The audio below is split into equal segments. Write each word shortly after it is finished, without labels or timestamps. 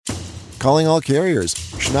Calling all carriers.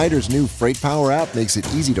 Schneider's new Freight Power app makes it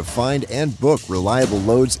easy to find and book reliable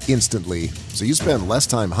loads instantly, so you spend less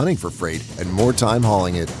time hunting for freight and more time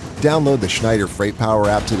hauling it. Download the Schneider Freight Power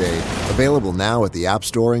app today. Available now at the App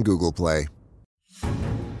Store and Google Play.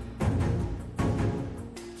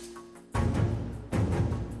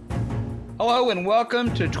 Hello and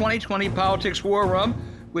welcome to 2020 Politics War Room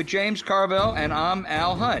with James Carville, and I'm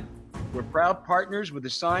Al Hunt. We're proud partners with the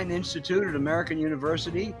Stein Institute at American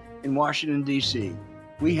University in Washington, D.C.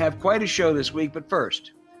 We have quite a show this week, but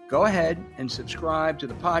first, go ahead and subscribe to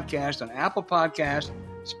the podcast on Apple Podcasts,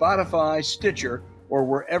 Spotify, Stitcher, or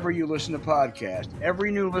wherever you listen to podcasts.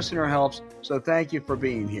 Every new listener helps, so thank you for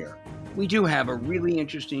being here. We do have a really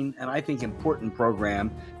interesting and I think important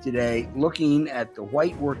program today looking at the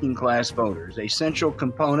white working class voters, a central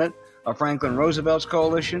component of Franklin Roosevelt's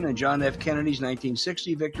coalition and John F. Kennedy's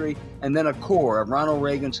 1960 victory, and then a core of Ronald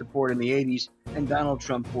Reagan's support in the 80s and Donald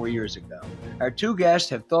Trump 4 years ago. Our two guests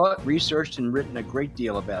have thought, researched, and written a great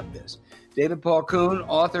deal about this. David Paul Kuhn,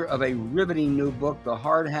 author of a riveting new book, The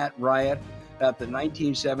Hard Hat Riot, about the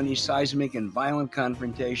 1970s seismic and violent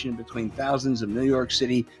confrontation between thousands of New York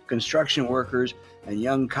City construction workers and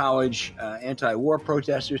young college anti-war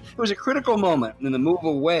protesters. It was a critical moment in the move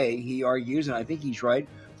away, he argues, and I think he's right,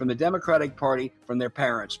 from the Democratic Party, from their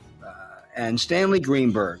parents. And Stan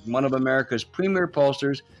Greenberg, one of America's premier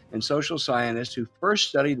pollsters and social scientists who first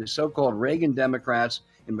studied the so-called Reagan Democrats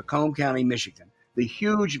in Macomb County, Michigan, the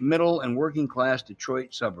huge middle and working class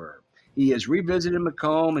Detroit suburb. He has revisited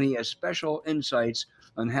Macomb, and he has special insights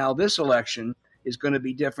on how this election is going to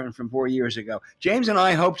be different from 4 years ago. James and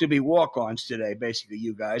I hope to be walk-ons today, basically,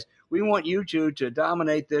 you guys. We want you two to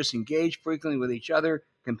dominate this, engage frequently with each other,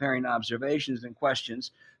 comparing observations and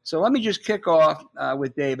questions. So let me just kick off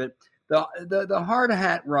with David. The Hard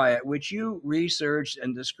Hat Riot, which you researched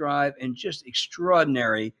and described in just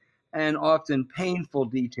extraordinary and often painful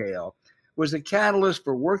detail, was the catalyst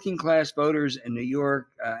for working class voters in New York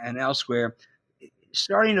and elsewhere,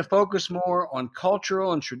 starting to focus more on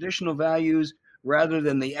cultural and traditional values rather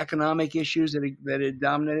than the economic issues that had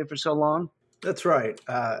dominated for so long? That's right.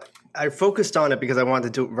 I focused on it because I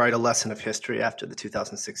wanted to write a lesson of history after the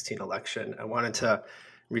 2016 election. I wanted to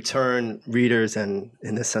return readers and,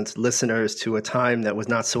 in this sense, listeners to a time that was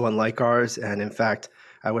not so unlike ours, and in fact,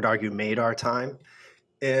 I would argue made our time,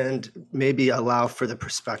 and maybe allow for the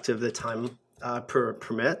perspective that time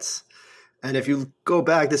permits. And if you go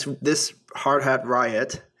back, this Hard Hat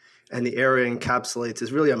Riot and the era encapsulates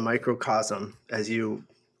is really a microcosm, as you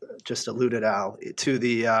just alluded, Al, to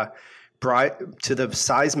the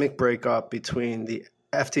seismic breakup between the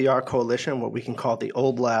FDR coalition, what we can call the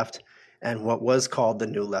old left, and what was called the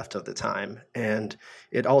new left of the time. And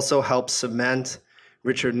it also helps cement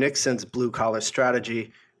Richard Nixon's blue-collar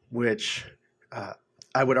strategy, which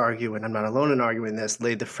I would argue, and I'm not alone in arguing this,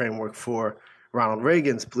 laid the framework for Ronald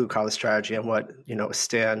Reagan's blue-collar strategy and what,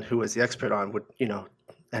 Stan, who was the expert on, would,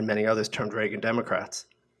 and many others termed Reagan Democrats.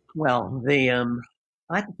 Well,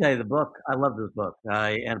 I have to tell you, the book, I love this book,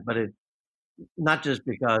 but it not just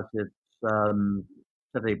because it's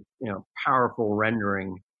such a powerful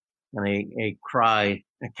rendering and a cry,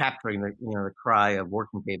 capturing the cry of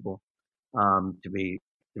working people to be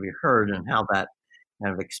heard, and how that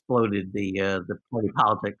kind of exploded the party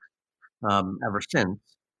politics ever since.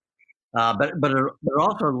 But it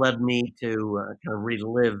also led me to kind of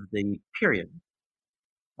relive the period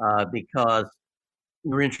because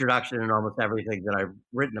your introduction and almost everything that I've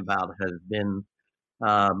written about has been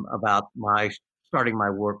about starting my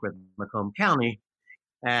work with Macomb County,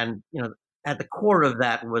 and at the core of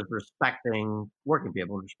that was respecting working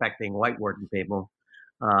people, respecting white working people,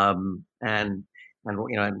 and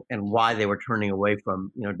why they were turning away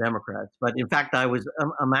from Democrats. But in fact,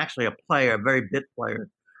 I'm actually a player, a very bit player,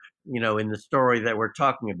 in the story that we're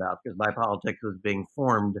talking about, because my politics was being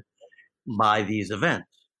formed by these events,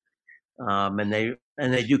 and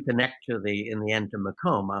they do connect to in the end to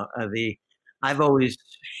Macomb. I've always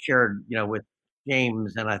shared with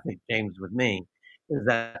James, and I think James with me, is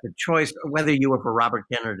that the choice, whether you were for Robert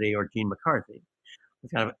Kennedy or Gene McCarthy,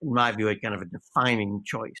 was kind of, in my view, a kind of a defining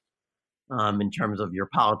choice in terms of your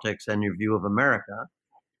politics and your view of America.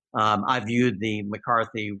 I viewed the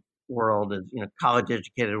McCarthy world as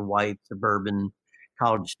college-educated white suburban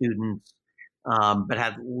college students, but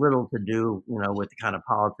had little to do with the kind of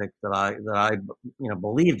politics that I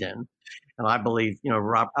believed in, and I believe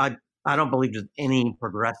I don't believe there's any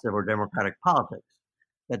progressive or democratic politics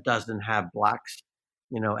that doesn't have blacks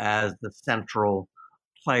as the central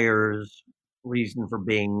players, reason for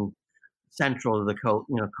being central to the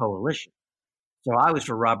coalition. So I was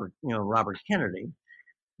for Robert Kennedy,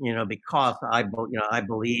 because I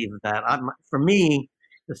believe that for me,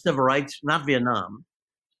 the civil rights, not Vietnam,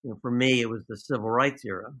 for me, it was the civil rights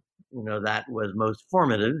era, that was most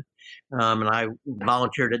formative. And I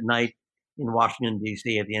volunteered at night in Washington,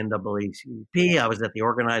 D.C. at the NAACP. I was at the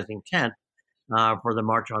organizing tent for the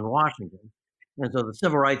March on Washington. And so the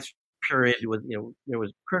civil rights period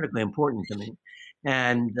was critically important to me.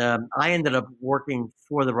 And I ended up working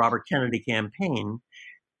for the Robert Kennedy campaign,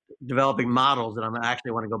 developing models, and I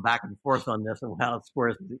actually want to go back and forth on this and how it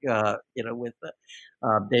squares, with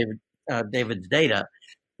David's data,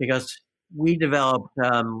 because we developed.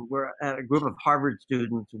 We're a group of Harvard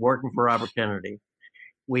students working for Robert Kennedy.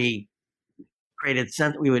 We created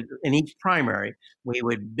we would in each primary we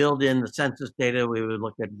would build in the census data. We would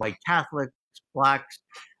look at white Catholics, blacks,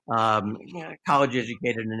 college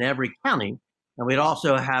educated in every county, and we'd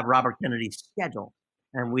also have Robert Kennedy's schedule.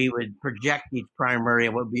 And we would project each primary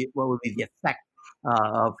and what would be the effect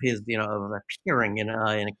of his, of appearing in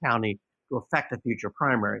a county to affect a future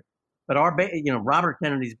primary. But Robert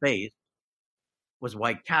Kennedy's base was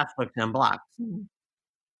white Catholics and blacks,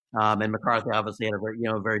 and McCarthy obviously had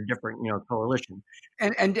a very different, coalition.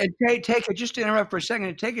 And take it, just to interrupt for a second,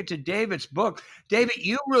 and take it to David's book. David,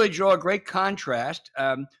 you really draw a great contrast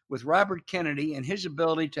with Robert Kennedy and his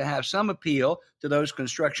ability to have some appeal to those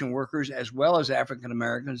construction workers as well as African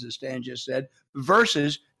Americans, as Stan just said,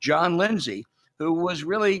 versus John Lindsay, who was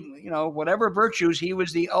really, whatever virtues, he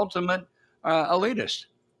was the ultimate elitist.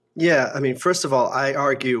 Yeah, I mean, first of all, I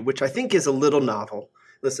argue, which I think is a little novel.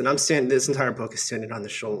 Listen, this entire book is standing on the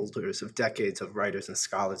shoulders of decades of writers and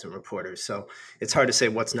scholars and reporters. So it's hard to say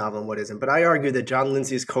what's novel and what isn't. But I argue that John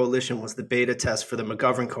Lindsay's coalition was the beta test for the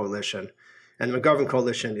McGovern coalition. And the McGovern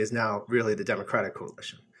coalition is now really the Democratic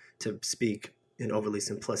coalition, to speak in overly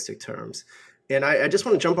simplistic terms. And I just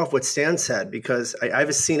want to jump off what Stan said, because I have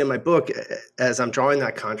a scene in my book as I'm drawing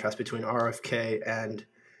that contrast between RFK and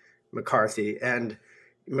McCarthy. And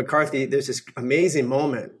McCarthy, there's this amazing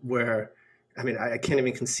moment where, I can't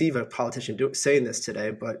even conceive of a politician saying this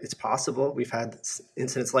today, but it's possible. We've had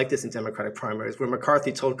incidents like this in Democratic primaries where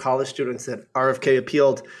McCarthy told college students that RFK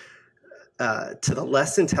appealed to the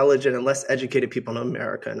less intelligent and less educated people in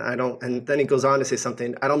America. And then he goes on to say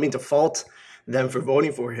something, I don't mean to fault them for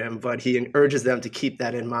voting for him, but he urges them to keep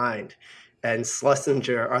that in mind. And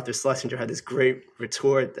Arthur Schlesinger had this great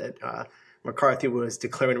retort that McCarthy was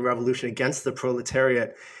declaring a revolution against the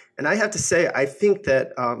proletariat. And I have to say, I think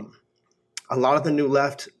that a lot of the New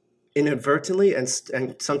Left inadvertently and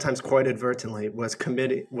sometimes quite advertently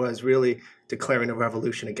was really declaring a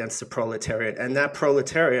revolution against the proletariat. And that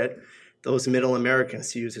proletariat, those middle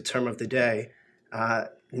Americans, to use a term of the day,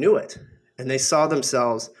 knew it. And they saw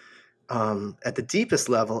themselves at the deepest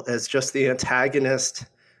level as just the antagonist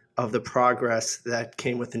of the progress that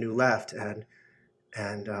came with the New Left. And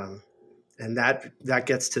that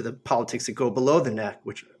gets to the politics that go below the neck,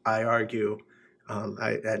 which I argue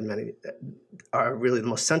and many are really the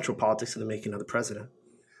most central politics of the making of the president.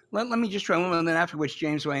 Let me just try one, and then after which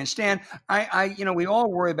James will. And Stan, we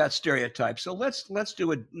all worry about stereotypes, so let's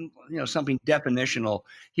do something definitional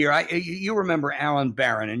here. You remember Alan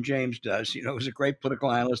Barron, and James does. He was a great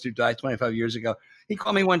political analyst who died 25 years ago. He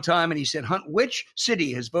called me one time and he said, "Hunt, which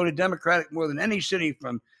city has voted Democratic more than any city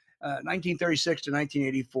from 1936 to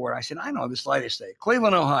 1984?" And I said, "I know the slightest state,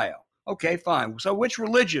 Cleveland, Ohio." Okay, fine. So which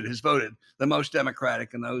religion has voted the most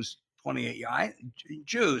Democratic in those 28 years?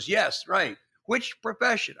 Jews, yes, right. Which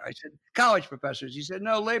profession? I said, college professors. He said,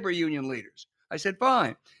 no, labor union leaders. I said,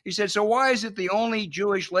 fine. He said, so why is it the only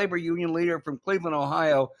Jewish labor union leader from Cleveland,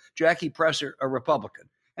 Ohio, Jackie Presser, a Republican?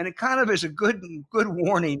 And it kind of is a good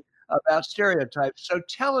warning about stereotypes. So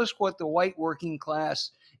tell us what the white working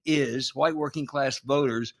class is, white working class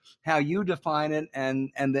voters, how you define it,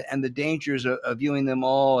 and the dangers of viewing them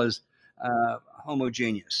all as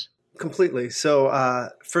homogeneous. Completely.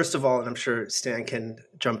 So first of all, and I'm sure Stan can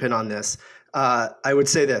jump in on this, I would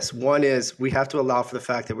say this. One is we have to allow for the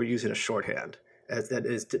fact that we're using a shorthand that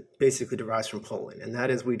is basically derives from polling. And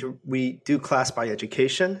that is we do class by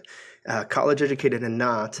education, college educated and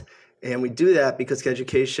not. And we do that because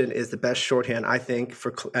education is the best shorthand, I think,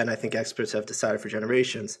 and I think experts have decided for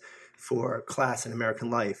generations, for class in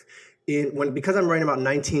American life. Because I'm writing about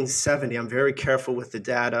 1970, I'm very careful with the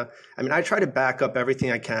data. I try to back up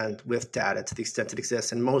everything I can with data to the extent it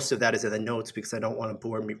exists, and most of that is in the notes because I don't want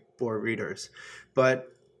to bore readers.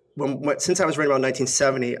 But since I was writing about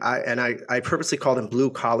 1970, I purposely called them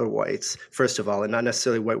blue-collar whites, first of all, and not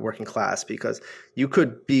necessarily white working class, because you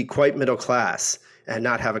could be quite middle class and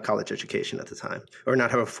not have a college education at the time, or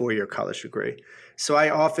not have a 4-year college degree. So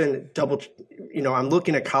I often I'm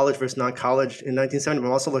looking at college versus non-college in 1970, but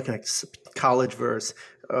I'm also looking at college versus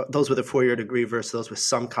those with a 4-year degree versus those with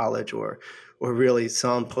some college or really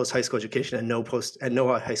some post high school education and no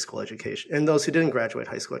high school education, and those who didn't graduate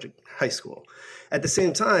high school. At the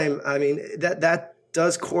same time, I mean that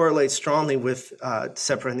does correlate strongly with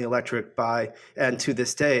separating the electorate by, and to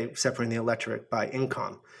this day, separating the electorate by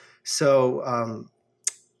income. So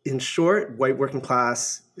in short, white working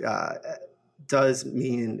class does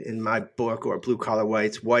mean, in my book, or blue collar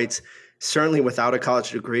whites certainly without a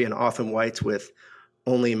college degree, and often whites with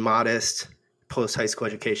only modest post high school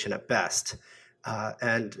education at best.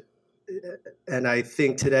 And I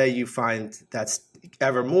think today you find that's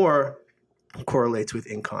ever more correlates with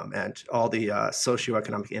income and all the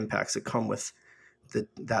socioeconomic impacts that come with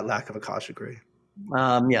that lack of a college degree.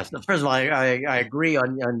 Yes. First of all, I agree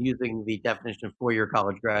on using the definition of 4-year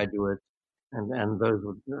college graduates and those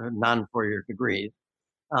with non-4-year degrees.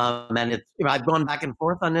 And it's, I've gone back and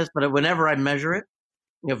forth on this, but whenever I measure it,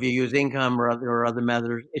 if you use income or other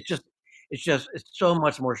measures, it's so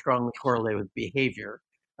much more strongly correlated with behavior,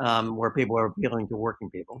 where people are appealing to working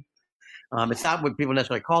people. It's not what people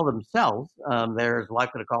necessarily call themselves. There's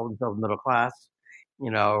likely to call themselves middle class,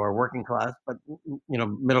 or working class, but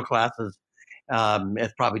middle class is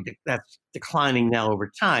it's probably that's declining now over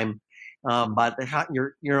time. But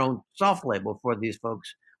your own self label for these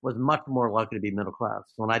folks was much more likely to be middle class.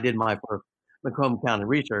 When I did my first Macomb County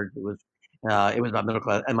research, it was about middle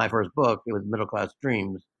class. And my first book, it was Middle Class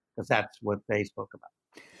Dreams, because that's what they spoke about.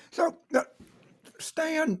 So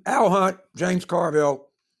Stan, Al Hunt, James Carville,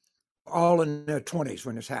 all in their 20s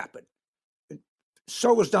when this happened.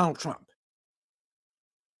 So was Donald Trump.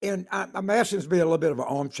 And I'm asking this to be a little bit of an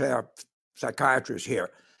armchair psychiatrist here.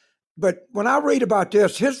 But when I read about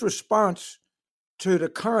this, his response to the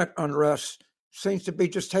current unrest seems to be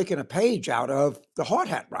just taking a page out of the Hard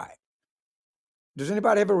Hat riot. Does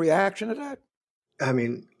anybody have a reaction to that? I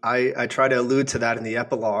mean, I try to allude to that in the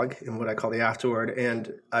epilogue, in what I call the afterword.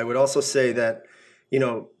 And I would also say that,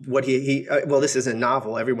 what well, this isn't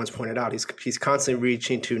novel. Everyone's pointed out he's constantly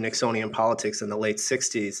reaching to Nixonian politics in the late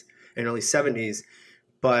 60s and early 70s,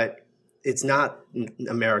 but it's not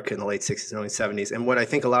America in the late 60s and early 70s. And what I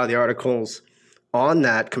think a lot of the articles on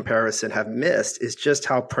that comparison have missed is just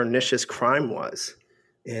how pernicious crime was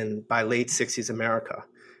by late 60s America.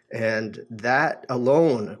 And that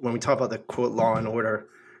alone, when we talk about the quote law and order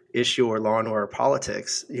issue or law and order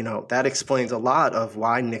politics, that explains a lot of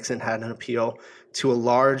why Nixon had an appeal to a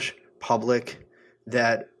large public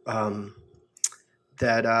that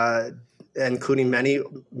including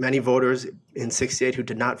many voters in 68 who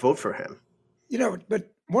did not vote for him.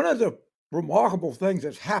 But one of the remarkable things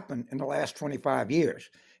that's happened in the last 25 years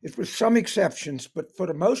is, with some exceptions, but for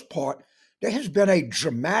the most part, there has been a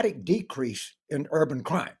dramatic decrease in urban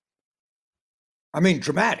crime. I mean,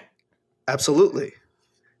 dramatic. Absolutely.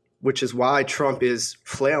 Which is why Trump is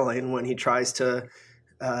flailing when he tries to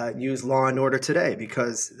use law and order today,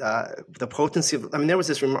 because the potency of, there was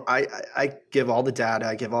this, I give all the data,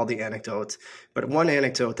 I give all the anecdotes, but one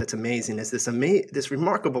anecdote that's amazing is this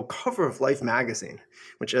remarkable cover of Life magazine,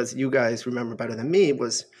 which, as you guys remember better than me,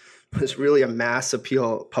 was really a mass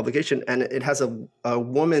appeal publication. And it has a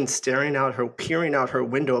woman peering out her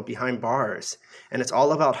window behind bars. And it's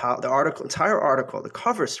all about how the entire article, the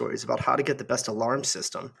cover story, is about how to get the best alarm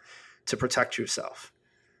system to protect yourself.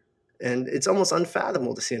 And it's almost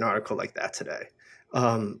unfathomable to see an article like that today.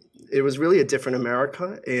 It was really a different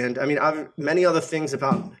America. And many other things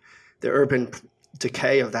about the urban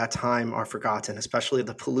decay of that time are forgotten, especially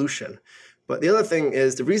the pollution. But the other thing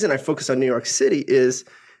is, the reason I focus on New York City is,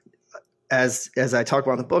 as I talk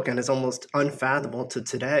about in the book, and it's almost unfathomable to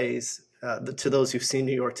to those who've seen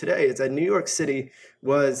New York today, is that New York City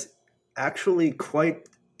was actually quite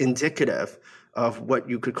indicative of what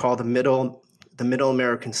you could call the middle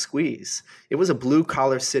American squeeze. It was a blue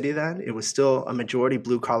collar city then. It was still a majority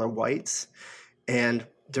blue collar whites, and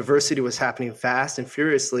diversity was happening fast and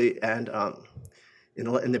furiously, and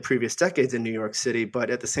in the previous decades in New York City. But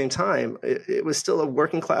at the same time, it was still a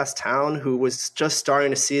working class town who was just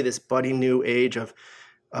starting to see this budding new age of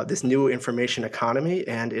this new information economy,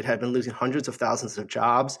 and it had been losing hundreds of thousands of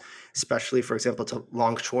jobs, especially, for example, to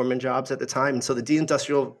longshoreman jobs at the time. And so the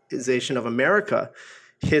deindustrialization of America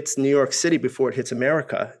hits New York City before it hits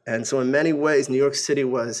America. And so in many ways, New York City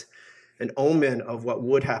was an omen of what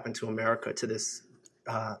would happen to America, to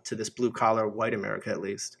this blue collar white America, at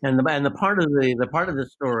least. And the part of the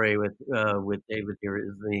story with David here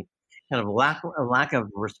is the kind of lack of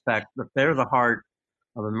respect. But they're the heart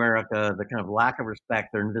of America, the kind of lack of respect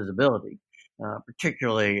or invisibility,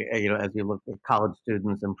 particularly as you look at college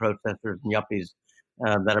students and protesters and yuppies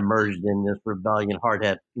that emerged in this rebellion, hard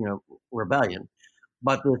hat rebellion.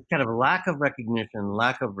 but this kind of lack of recognition,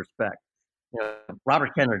 lack of respect. Robert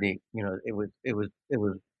Kennedy, it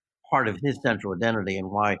was part of his central identity and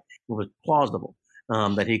why it was plausible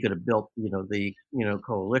that he could have built, the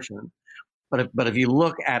coalition. But if you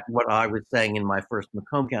look at what I was saying in my first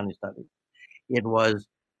Macomb County study, it was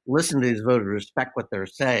listen to these voters, respect what they're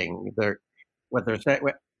saying. What they're saying.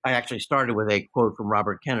 I actually started with a quote from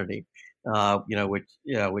Robert Kennedy, which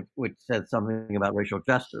said something about racial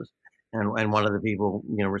justice, and one of the people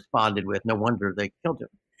responded with, "No wonder they killed him."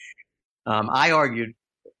 I argued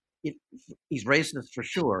he's racist for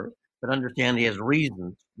sure, but understand he has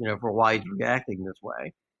reasons, for why he's reacting this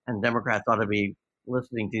way, and Democrats ought to be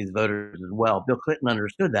listening to these voters as well. Bill Clinton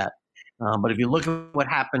understood that, but if you look at what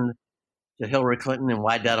happened to Hillary Clinton and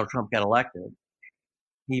why Donald Trump got elected,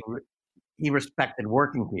 he respected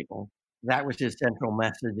working people. That was his central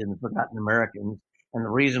message in the Forgotten Americans, and the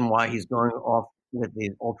reason why he's going off with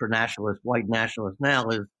these ultra-nationalist, white nationalists now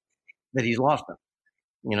is that he's lost them.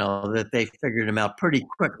 That they figured him out pretty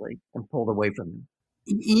quickly and pulled away from him.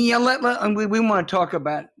 Yeah, we want to talk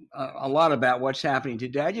about a lot about what's happening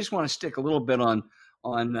today. I just want to stick a little bit on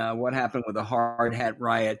what happened with the hard hat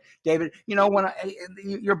riot. David,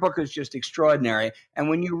 your book is just extraordinary. And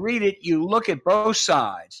when you read it, you look at both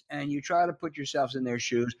sides and you try to put yourselves in their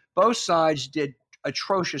shoes. Both sides did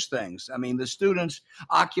atrocious things. I mean, the students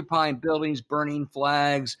occupying buildings, burning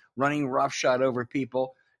flags, running roughshod over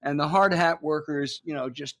people. And the hard hat workers,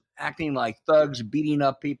 just acting like thugs, beating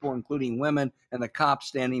up people, including women, and the cops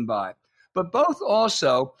standing by. But both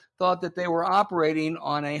also thought that they were operating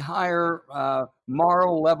on a higher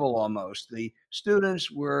moral level almost. The students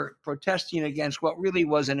were protesting against what really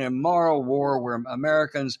was an immoral war where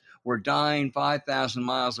Americans were dying 5,000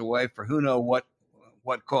 miles away for who knows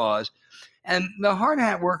what cause. And the hard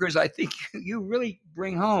hat workers, I think you really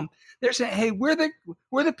bring home, they're saying, hey, we're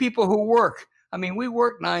the people who work. I mean, we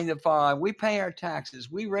work 9 to 5. We pay our taxes.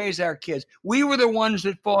 We raise our kids. We were the ones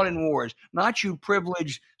that fought in wars, not you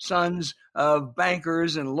privileged sons of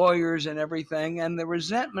bankers and lawyers and everything. And the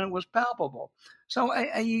resentment was palpable. So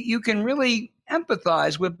you can really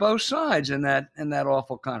empathize with both sides in that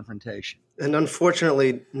awful confrontation. And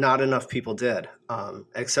unfortunately, not enough people did. And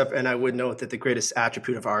I would note that the greatest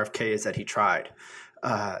attribute of RFK is that he tried.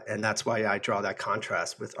 And that's why I draw that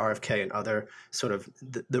contrast with RFK and other sort of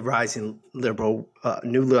the rising liberal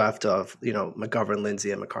new left of, McGovern, Lindsay,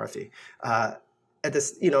 and McCarthy.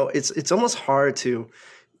 It's almost hard to,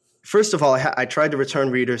 first of all, I tried to return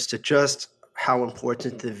readers to just how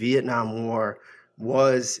important the Vietnam War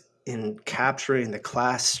was in capturing the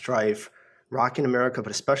class strife rocking America,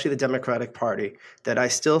 but especially the Democratic Party, that I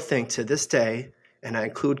still think to this day, and I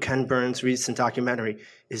include Ken Burns' recent documentary,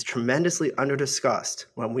 is tremendously underdiscussed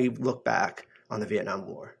when we look back on the Vietnam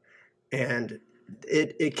War. And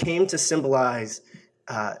it came to symbolize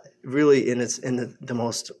really in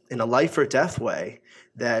a life or death way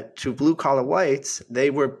that to blue collar whites,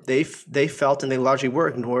 they felt and they largely were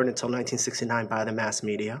ignored until 1969 by the mass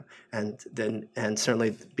media, and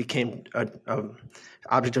certainly became an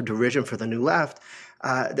object of derision for the new left.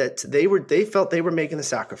 That they felt they were making the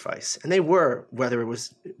sacrifice, and they were, whether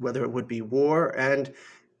it would be war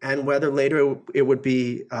and whether later it would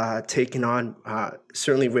be taking on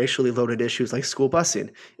certainly racially loaded issues like school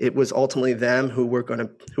busing. It was ultimately them who were going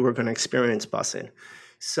to experience busing.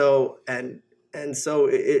 So so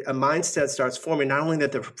a mindset starts forming, not only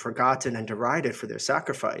that they're forgotten and derided for their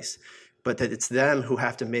sacrifice, but that it's them who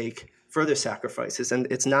have to make further sacrifices. And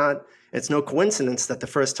it's no coincidence that the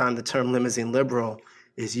first time the term limousine liberal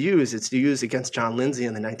is used, it's used against John Lindsay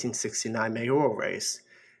in the 1969 mayoral race.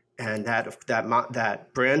 And that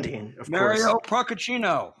branding, of Mario course.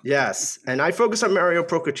 Procaccino. Yes. And I focus on Mario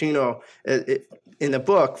Procaccino in the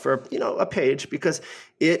book for, a page, because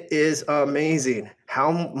it is amazing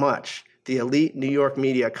how much the elite New York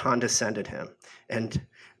media condescended him. And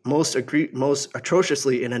most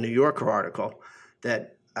atrociously in a New Yorker article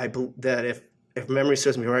that if memory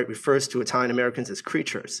serves me right, refers to Italian Americans as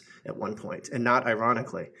creatures at one point, and not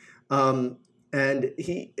ironically. And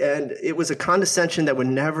it was a condescension that would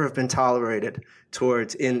never have been tolerated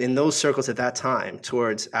towards in those circles at that time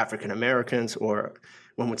towards African Americans or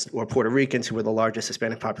Puerto Ricans, who were the largest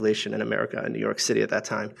Hispanic population in America and New York City at that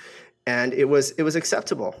time. And it was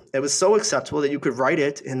acceptable. It was so acceptable that you could write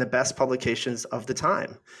it in the best publications of the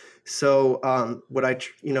time. So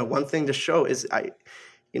one thing to show is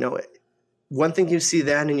one thing you see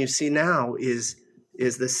then and you see now is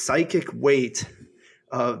the psychic weight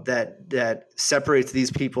of that separates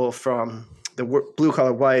these people from the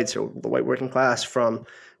blue-collar whites or the white working class from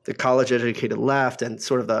the college-educated left, and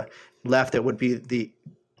sort of the left that would be the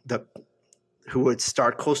who would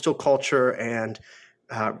start coastal culture and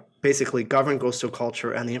basically govern ghost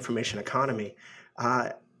culture and the information economy.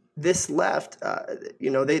 This left,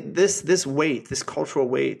 this weight, this cultural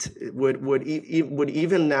weight, would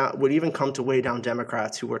even come to weigh down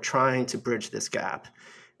Democrats who were trying to bridge this gap,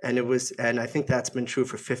 and I think that's been true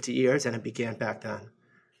for 50 years, and it began back then.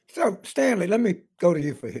 So, Stanley, let me go to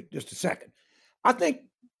you for just a second. I think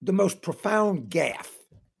the most profound gaffe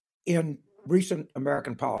in recent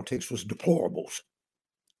American politics was deplorables.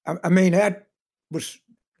 I mean, that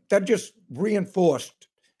just reinforced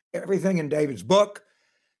everything in David's book.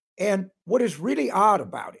 And what is really odd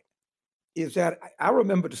about it is that I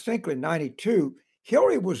remember distinctly in 92,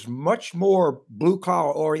 Hillary was much more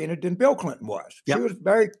blue-collar oriented than Bill Clinton was. Yep. She was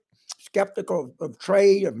very skeptical of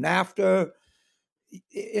trade, of NAFTA.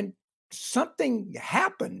 And something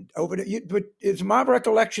happened over there. But is my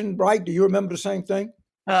recollection right? Do you remember the same thing?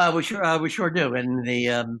 We sure do.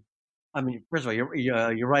 And first of all,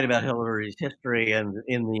 you're right about Hillary's history and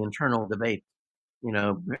in the internal debate,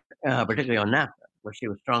 particularly on NAFTA, where she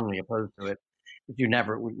was strongly opposed to it. But you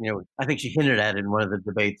never, I think she hinted at it in one of the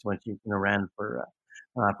debates when she ran for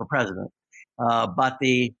president. But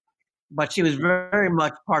she was very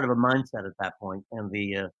much part of a mindset at that point, and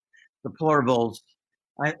the deplorables.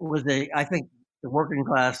 I think the working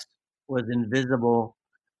class was invisible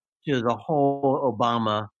to the whole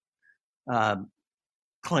Obama,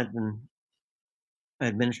 Clinton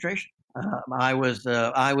administration.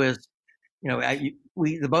 The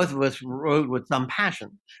both of us wrote with some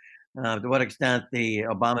passion to what extent the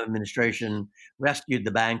Obama administration rescued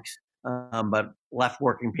the banks, but left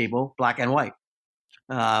working people, black and white,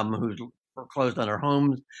 who foreclosed on their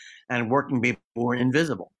homes, and working people were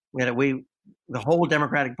invisible. The whole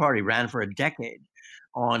Democratic Party ran for a decade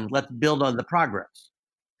on let's build on the progress.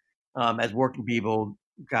 As working people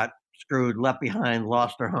got screwed, left behind,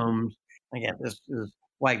 lost their homes. Again, this is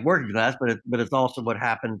white working class, but it's also what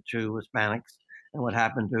happened to Hispanics and what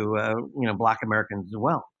happened to Black Americans as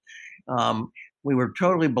well. We were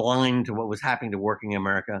totally blind to what was happening to working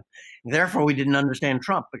America. Therefore, we didn't understand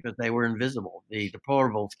Trump because they were invisible. The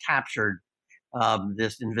deplorables captured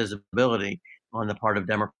this invisibility on the part of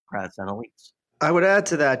Democrats and elites. I would add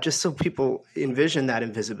to that, just so people envision that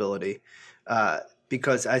invisibility,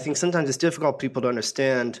 because I think sometimes it's difficult for people to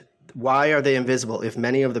understand why are they invisible if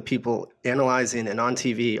many of the people analyzing and on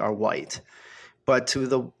TV are white. But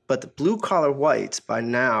the blue collar whites by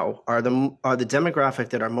now are the demographic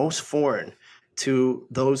that are most foreign to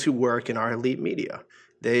those who work in our elite media.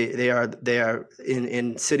 They are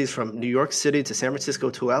in cities from New York City to San Francisco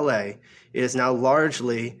to LA. It is now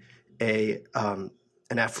largely an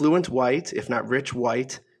affluent white, if not rich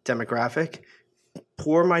white demographic,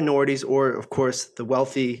 poor minorities, or of course the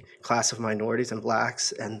wealthy class of minorities and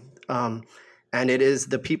blacks, and it is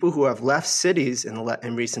the people who have left cities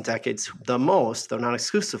in recent decades the most, though not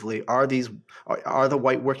exclusively, are the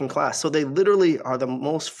white working class. So they literally are the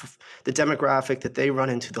demographic that they run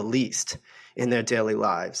into the least in their daily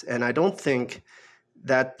lives. And I don't think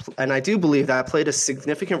that, and I do believe that played a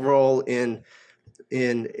significant role in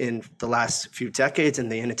the last few decades and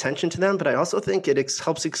the inattention to them. But I also think it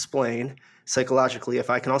helps explain psychologically, if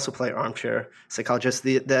I can also play armchair psychologist,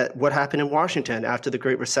 that what happened in Washington after the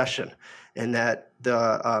Great Recession, and that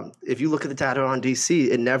if you look at the data on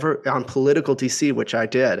DC, on political DC, which I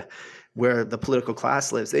did, where the political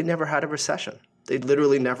class lives, they never had a recession. They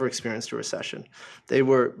literally never experienced a recession. They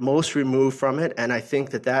were most removed from it, and I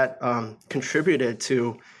think that contributed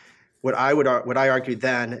to what I argued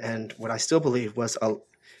then, and what I still believe was an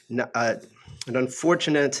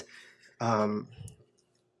unfortunate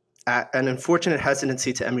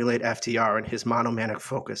hesitancy to emulate FDR and his monomanic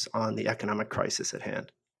focus on the economic crisis at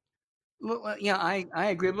hand. Well, yeah, I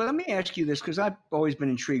agree. But let me ask you this, because I've always been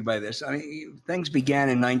intrigued by this. I mean, things began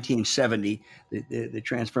in 1970, the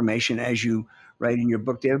transformation, as you write in your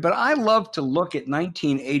book, David. But I love to look at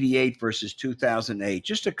 1988 versus 2008,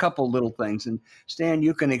 just a couple little things. And Stan,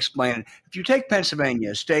 you can explain it. If you take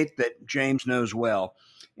Pennsylvania, a state that James knows well,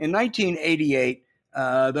 in 1988,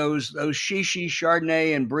 those Shishi,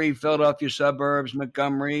 Chardonnay, and Brie Philadelphia suburbs,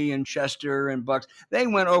 Montgomery and Chester and Bucks, they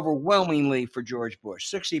went overwhelmingly for George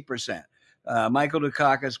Bush, 60%. Michael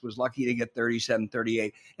Dukakis was lucky to get 37,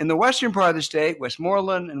 38. In the western part of the state,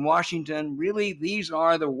 Westmoreland and Washington, really, these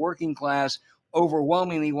are the working class,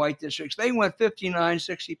 overwhelmingly white districts. They went 59,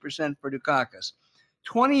 60% for Dukakis.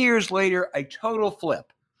 20 years later, a total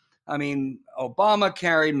flip. I mean, Obama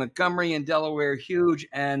carried Montgomery and Delaware huge,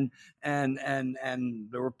 and the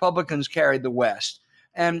Republicans carried the West.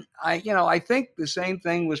 And I think the same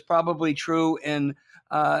thing was probably true in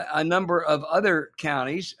a number of other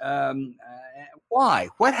counties. Why?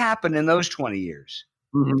 What happened in those 20 years?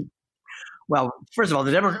 Mm-hmm. Well, first of all,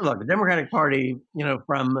 the Democratic Party,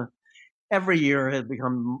 from every year has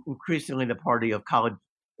become increasingly the party of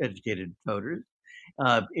college-educated voters.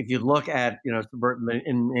 If you look at, suburban,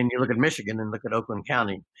 and you look at Michigan and look at Oakland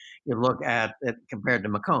County, you look at it compared to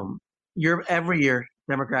Macomb, every year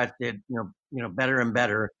Democrats did, better and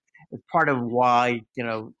better. It's part of why,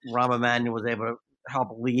 Rahm Emanuel was able to help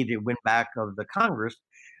lead a win back of the Congress,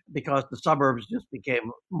 because the suburbs just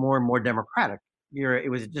became more and more Democratic.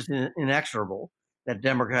 It was just inexorable that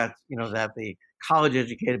Democrats, that the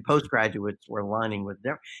college-educated postgraduates were aligning with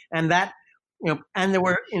them, and that, and there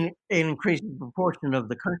were an increasing proportion of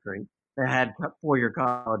the country that had four-year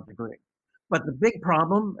college degree. But the big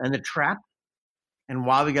problem and the trap, and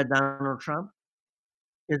why we got Donald Trump,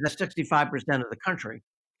 is that 65% of the country,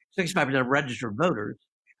 65% of registered voters,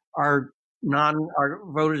 are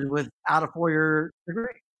voters without a four-year degree.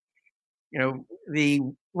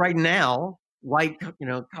 Right now, white,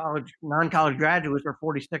 non-college graduates are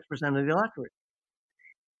 46% of the electorate.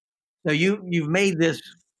 So you've made this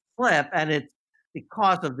flip, and it's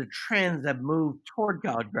because of the trends that moved toward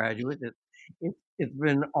college graduates. It's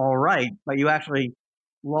been all right, but you actually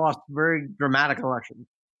lost very dramatic elections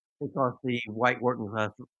because the white working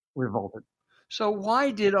class revolted. So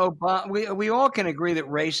why did Obama? We all can agree that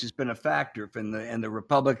race has been a factor in the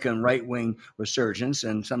Republican right wing resurgence,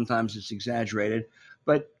 and sometimes it's exaggerated.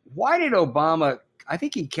 But why did Obama? I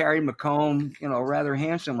think he carried Macomb, rather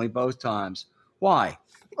handsomely both times. Why?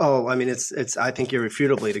 Oh, I mean, it's. I think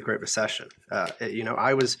irrefutably the Great Recession.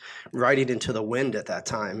 I was writing into the wind at that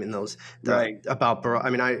time in those right. about. I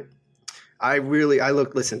mean,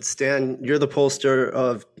 listen, Stan, you're the pollster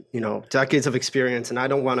of, decades of experience, and I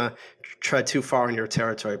don't want to tread too far in your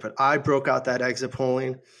territory, but I broke out that exit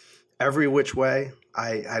polling every which way.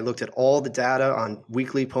 I looked at all the data on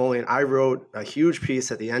weekly polling. I wrote a huge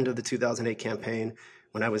piece at the end of the 2008 campaign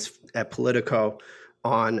when I was at Politico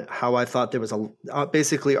on how I thought there was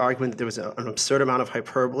basically arguing that there was an absurd amount of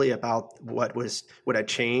hyperbole about what had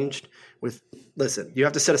changed. Listen, you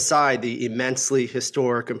have to set aside the immensely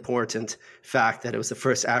historic, important fact that it was the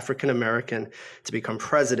first African American to become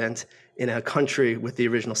president in a country with the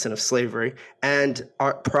original sin of slavery, and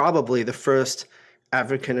probably the first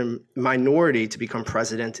African minority to become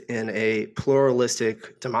president in a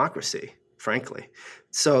pluralistic democracy, frankly.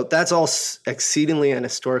 So that's all exceedingly and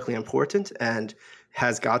historically important, and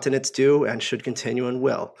has gotten its due and should continue and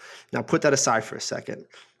will. Now, put that aside for a second.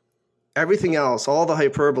 Everything else, all the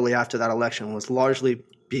hyperbole after that election was largely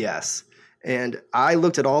BS. And I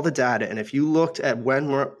looked at all the data, and if you looked at when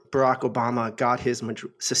Barack Obama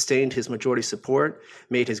sustained his majority support,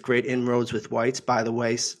 made his great inroads with whites, by the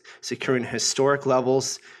way, securing historic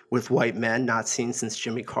levels with white men not seen since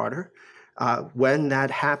Jimmy Carter. When that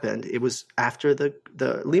happened, it was after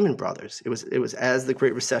the Lehman Brothers. It was as the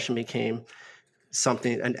Great Recession became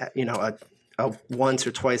something, a once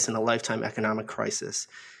or twice in a lifetime economic crisis.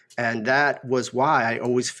 And that was why I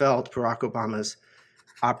always felt Barack Obama's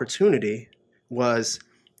opportunity was,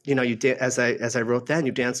 as I wrote then,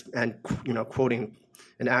 you dance, and, quoting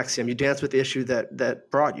an axiom, you dance with the issue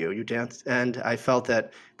that brought you. You dance, and I felt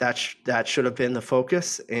that should have been the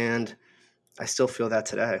focus, and I still feel that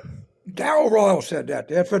today. Darrell Royal said that,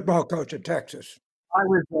 the head football coach in Texas. I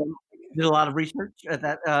did a lot of research at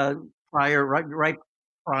that right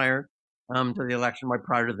prior to the election, right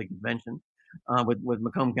prior to the convention, with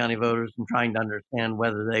Macomb County voters, and trying to understand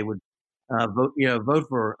whether they would vote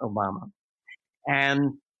for Obama.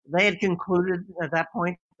 And they had concluded at that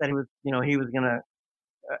point that he was going to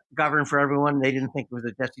govern for everyone. They didn't think it was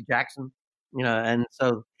a Jesse Jackson, and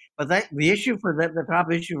so. But the issue for them, the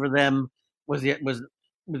top issue for them, was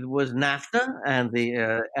NAFTA and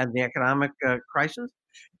the economic crisis.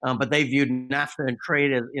 But they viewed NAFTA and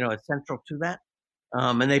trade as essential to that,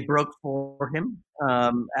 and they broke for him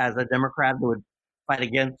as a Democrat who would fight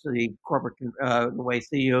against the corporate the way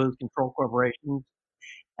CEOs control corporations.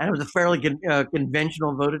 And it was a fairly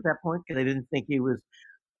conventional vote at that point, because they didn't think he was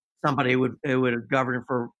somebody who would govern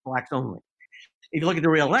for blacks only. If you look at the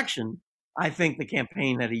re-election, I think the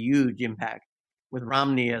campaign had a huge impact, with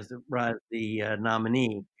Romney as the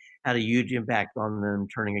nominee, had a huge impact on them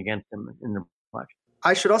turning against him in the election.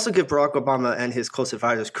 I should also give Barack Obama and his close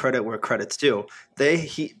advisors credit where credit's due.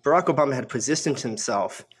 Barack Obama had positioned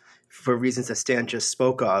himself, for reasons that Stan just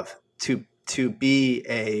spoke of, to be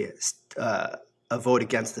a vote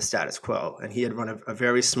against the status quo, and he had run a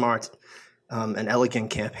very smart and elegant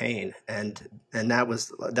campaign, and that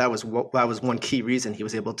was one key reason he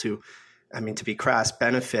was able to, to be crass,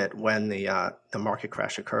 benefit when the market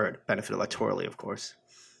crash occurred, benefit electorally, of course.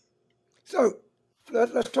 So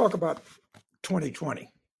let's talk about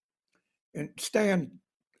 2020. And Stan,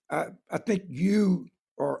 I think you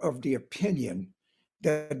are of the opinion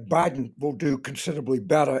that Biden will do considerably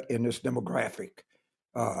better in this demographic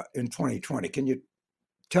in 2020. Can you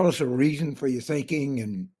tell us a reason for your thinking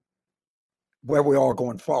and where we are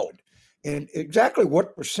going forward? And exactly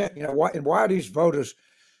what percent, why are these voters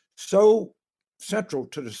so central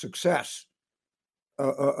to the success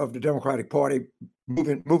of the Democratic Party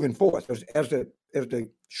moving forth as they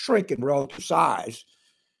shrink in relative size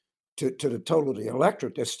to the total of the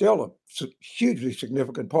electorate? They're still a hugely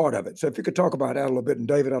significant part of it. So if you could talk about that a little bit, and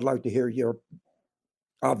David, I'd like to hear your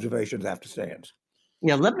observations after Stan's.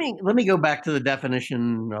 Yeah, let me go back to the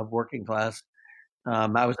definition of working class.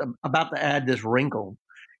 I was about to add this wrinkle,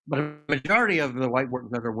 but a majority of the white working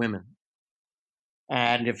class are women.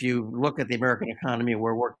 And if you look at the American economy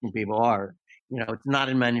where working people are, it's not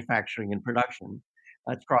in manufacturing and production.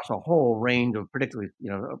 It's across a whole range of, particularly,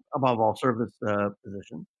 above all, service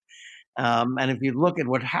positions. And if you look at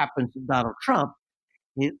what happened to Donald Trump,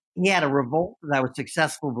 he had a revolt that was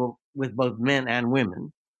successful with both men and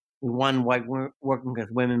women. He won white working class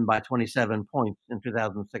women by 27 points in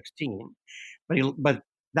 2016. But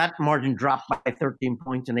that margin dropped by 13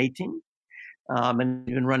 points in 18. And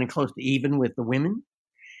he's been running close to even with the women.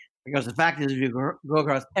 Because the fact is, if you go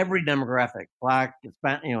across every demographic, Black,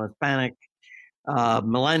 Hispanic,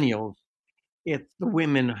 millennials, it's the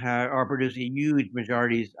women are producing huge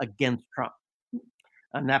majorities against Trump.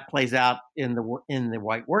 And that plays out in the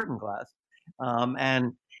white working class.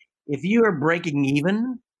 And if you are breaking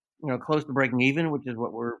even, close to breaking even, which is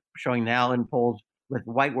what we're showing now in polls with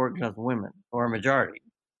white working class women, or a majority,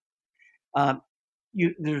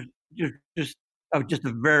 there's just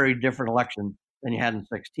a very different election than you had in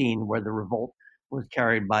 16, where the revolt was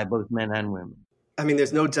carried by both men and women. I mean,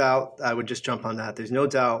 there's no doubt, I would just jump on that. There's no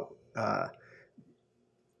doubt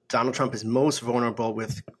Donald Trump is most vulnerable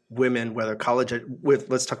with women,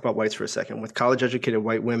 let's talk about whites for a second, with college-educated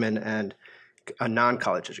white women and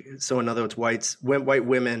non-college educated. So in other words, white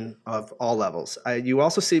women of all levels. You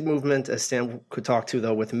also see movement, as Stan could talk to,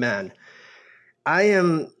 though, with men.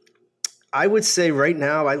 I would say right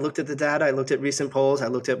now, I looked at the data, I looked at recent polls, I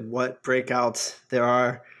looked at what breakouts there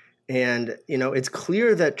are. And, it's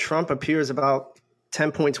clear that Trump appears about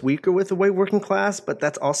 10 points weaker with the white working class, but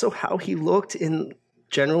that's also how he looked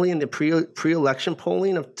generally in the pre-election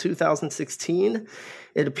polling of 2016.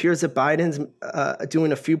 It appears that Biden's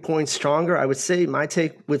doing a few points stronger. I would say my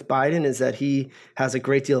take with Biden is that he has a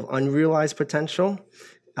great deal of unrealized potential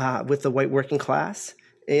with the white working class.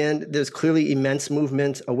 And there's clearly immense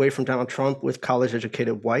movement away from Donald Trump with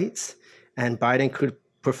college-educated whites. And Biden could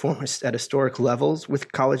perform at historic levels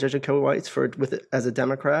with college-educated whites as a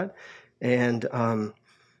Democrat. And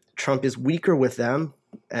Trump is weaker with them.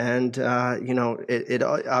 And, it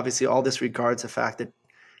obviously all this regards the fact that,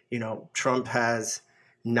 Trump has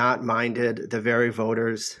not minded the very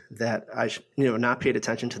voters that not paid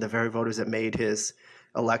attention to the very voters that made his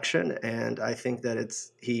election. And I think that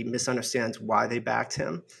he misunderstands why they backed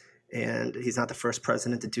him. And he's not the first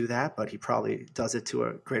president to do that, but he probably does it to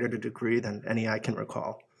a greater degree than any I can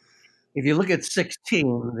recall. If you look at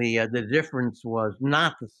 16, the difference was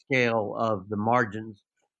not the scale of the margins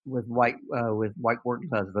with white working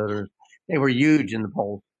class voters. They were huge in the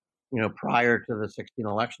polls, prior to the 16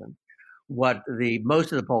 election. What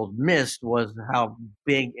most of the polls missed was how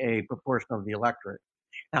big a proportion of the electorate,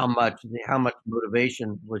 how much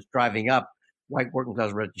motivation was driving up white working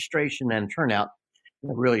class registration and turnout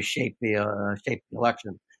that really shaped the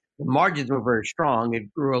election. The margins were very strong.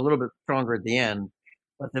 It grew a little bit stronger at the end,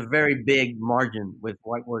 but the very big margin with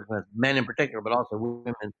white working class men in particular, but also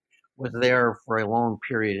women, was there for a long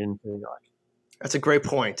period into the election. That's a great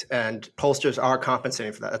point, and pollsters are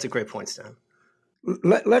compensating for that. That's a great point, Stan.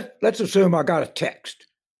 Let's assume I got a text.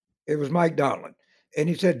 It was Mike Donlan, and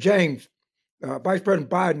he said, James, Vice President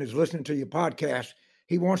Biden is listening to your podcast.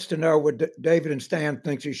 He wants to know what David and Stan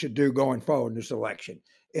thinks he should do going forward in this election.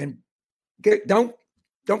 And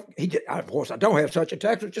of course, I don't have such a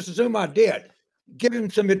text, but just assume I did. Give him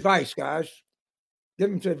some advice, guys. Give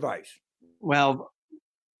him some advice. Well,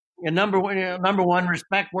 number one,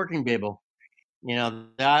 respect working people.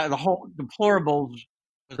 The whole deplorables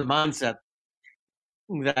was a mindset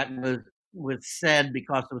that was said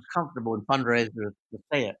because it was comfortable in fundraisers to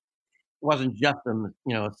say it. It wasn't just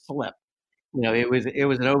a slip. It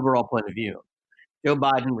was an overall point of view. Joe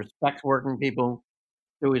Biden respects working people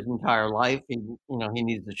through his entire life. He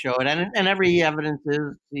needs to show it, and every evidence is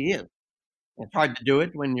he is. It's hard to do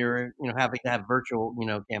it when you're having to have virtual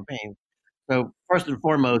campaigns. So first and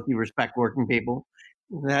foremost, you respect working people.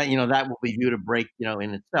 That will be viewed a break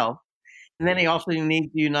in itself. And then he also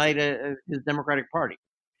needs to unite his Democratic Party.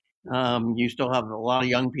 You still have a lot of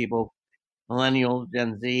young people, millennials,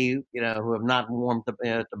 Gen Z, who have not warmed to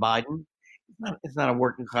Biden. It's not a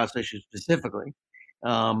working class issue specifically,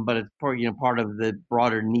 but it's part of the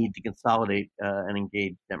broader need to consolidate and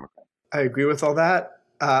engage Democrats. I agree with all that.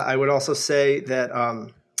 I would also say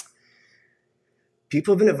that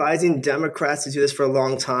people have been advising Democrats to do this for a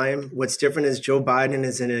long time. What's different is Joe Biden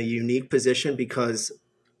is in a unique position because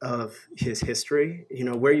of his history.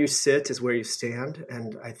 Where you sit is where you stand.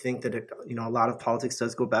 And I think that, a lot of politics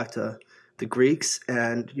does go back to the Greeks.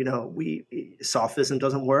 And, sophism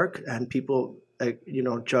doesn't work. And people,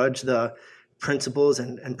 judge the principles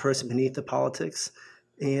and person beneath the politics.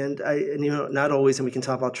 And not always, and we can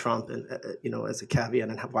talk about Trump and as a caveat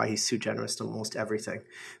and why he's too generous to almost everything.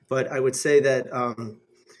 But I would say that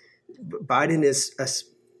Biden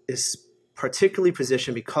is particularly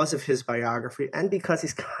positioned because of his biography and because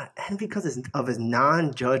of his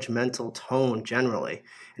non-judgmental tone generally,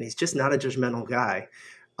 and he's just not a judgmental guy,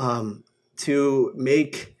 to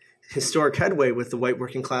make historic headway with the white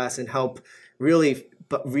working class and help really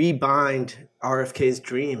rebind RFK's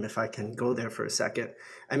dream, if I can go there for a second.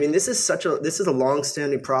 I mean, this is a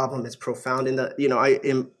long-standing problem. It's profound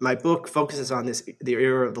in my book focuses on the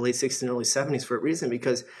era of the late 60s and early 70s for a reason,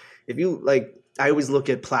 because if you I always look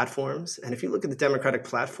at platforms, and if you look at the Democratic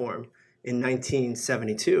platform in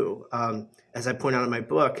 1972, as I point out in my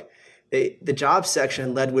book, the jobs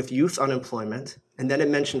section led with youth unemployment, and then it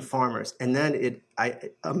mentioned farmers, and then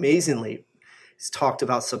amazingly talked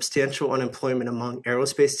about substantial unemployment among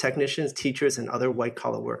aerospace technicians, teachers, and other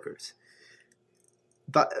white-collar workers.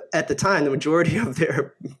 But at the time, the majority of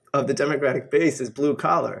the Democratic base is blue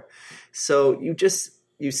collar. So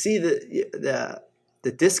you see the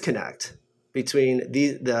disconnect between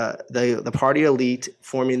the party elite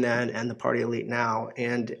forming then and the party elite now.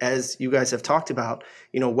 And as you guys have talked about,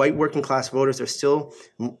 white working class voters are still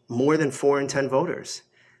more than 4 in 10 voters,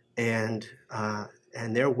 and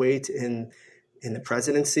their weight in the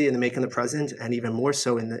presidency and the making the president, and even more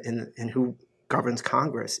so in who governs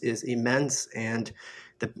Congress, is immense. And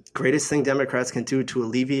the greatest thing Democrats can do to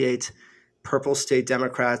alleviate purple state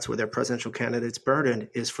Democrats with their presidential candidates' burden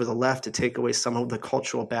is for the left to take away some of the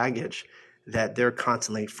cultural baggage that they're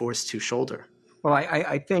constantly forced to shoulder. Well,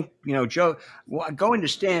 I think, Joe, going to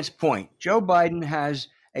Stan's point, Joe Biden has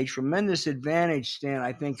a tremendous advantage, Stan,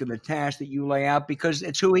 I think, in the task that you lay out, because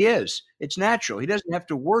it's who he is. It's natural. He doesn't have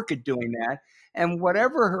to work at doing that. And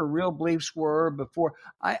whatever her real beliefs were before,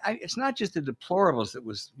 it's not just the deplorables that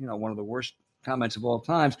was, one of the worst comments of all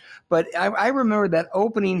times. But I remember that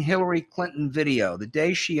opening Hillary Clinton video the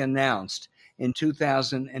day she announced in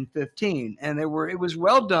 2015. And it was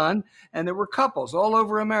well done. And there were couples all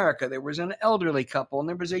over America. There was an elderly couple, and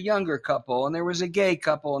there was a younger couple, and there was a gay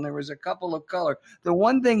couple, and there was a couple of color. The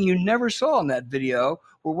one thing you never saw in that video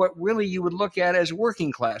were what really you would look at as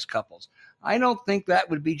working class couples. I don't think that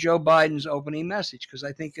would be Joe Biden's opening message, because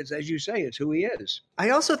I think it's, as you say, it's who he is. I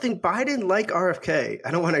also think Biden, like RFK,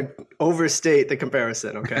 I don't want to overstate the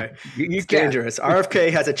comparison, okay? It's dangerous.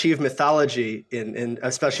 RFK has achieved mythology in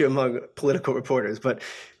especially among political reporters, but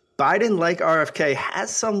Biden, like RFK, has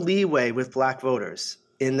some leeway with black voters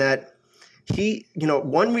in that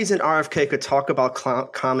one reason RFK could talk about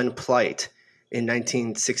common plight in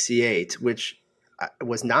 1968, which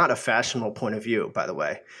was not a fashionable point of view, by the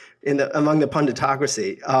way, among the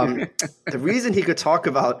punditocracy. The reason he could talk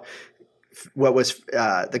about what was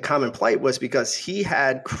the common plight was because he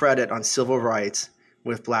had credit on civil rights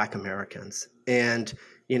with black Americans. And,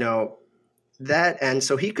 and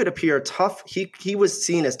so he could appear tough. He was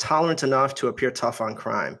seen as tolerant enough to appear tough on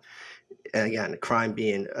crime. And again, crime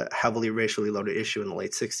being a heavily racially loaded issue in the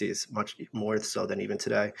late 60s, much more so than even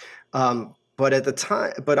today. But at the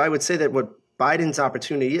time, I would say that what Biden's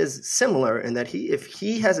opportunity is similar in that if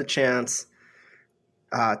he has a chance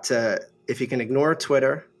if he can ignore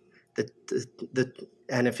Twitter,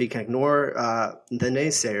 and if he can ignore the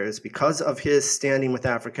naysayers because of his standing with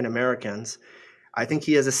African Americans, I think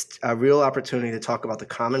he has a real opportunity to talk about the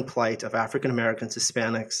common plight of African Americans,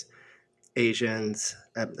 Hispanics, Asians,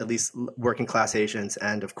 at least working class Asians,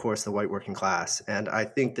 and of course the white working class. And I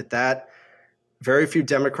think that very few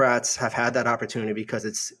Democrats have had that opportunity because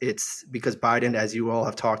it's because Biden, as you all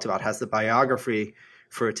have talked about, has the biography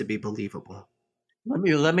for it to be believable. Let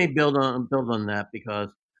me build on that, because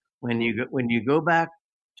when you go back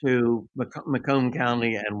to Macomb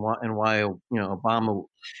County and why Obama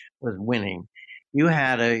was winning, you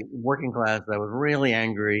had a working class that was really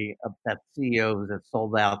angry at CEOs that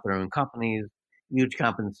sold out their own companies, huge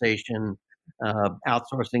compensation,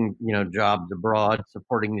 outsourcing, jobs abroad,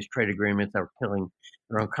 supporting these trade agreements that were killing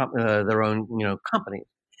their own companies.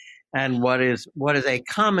 And what is a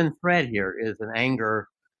common thread here is an anger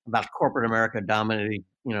about corporate America dominating,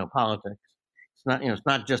 politics. It's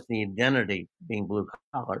not just the identity being blue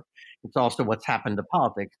collar. It's also what's happened to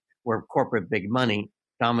politics, where corporate big money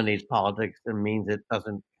dominates politics and means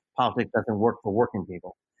politics doesn't work for working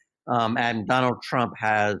people. And Donald Trump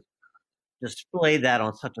has displayed that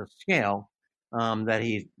on such a scale that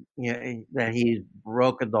he's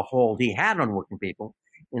broken the hold he had on working people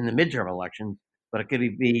in the midterm elections, but it could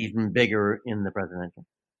be even bigger in the presidential.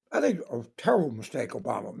 I think a terrible mistake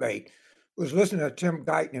Obama made was listening to Tim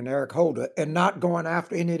Guyton and Eric Holder and not going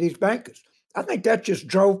after any of these bankers. I think that just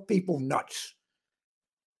drove people nuts.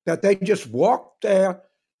 That they just walked there,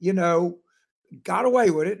 got away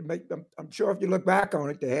with it. I'm sure if you look back on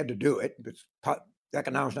it, they had to do it.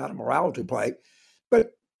 Economics not a morality play,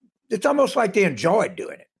 but it's almost like they enjoyed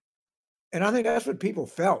doing it. And I think that's what people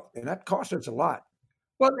felt, and that cost us a lot.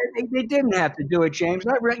 Well, they didn't have to do it, James.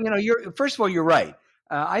 First of all, you're right.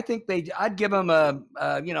 I think I'd give them a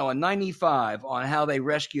 95 on how they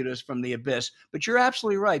rescued us from the abyss. But you're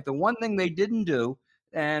absolutely right. The one thing they didn't do,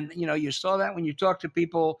 and you saw that when you talk to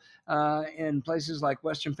people in places like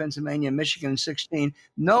Western Pennsylvania, Michigan in 2016,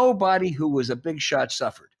 nobody who was a big shot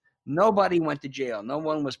suffered. Nobody went to jail. No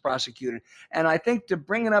one was prosecuted. And I think to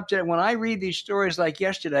bring it up to when I read these stories like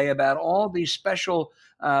yesterday about all these special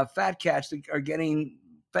fat cats that are getting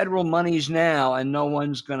federal monies now and no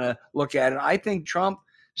one's going to look at it, I think Trump,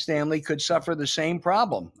 Stanley, could suffer the same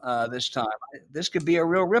problem this time. This could be a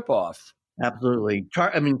real ripoff. Absolutely.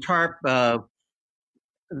 TARP, the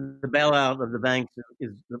bailout of the banks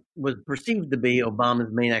was perceived to be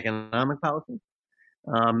Obama's main economic policy.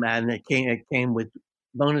 And it came with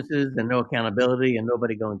bonuses and no accountability and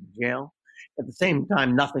nobody going to jail. At the same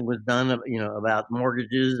time, nothing was done, about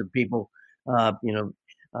mortgages and people,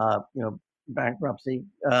 bankruptcy.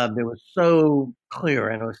 It was so clear,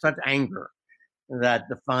 and it was such anger that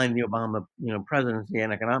defined the Obama, presidency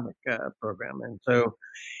and economic program. And so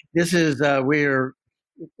this is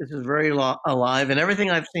very alive, and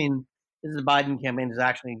everything I've seen, the Biden campaign is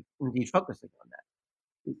actually indeed focusing on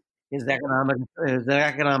that. His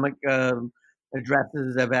economic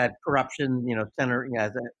addresses have had corruption, center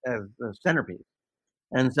as a centerpiece.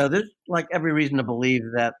 And so there's like every reason to believe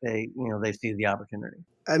that they see the opportunity.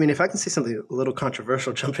 I mean, if I can say something a little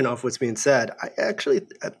controversial, jumping off what's being said, I actually,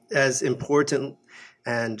 as important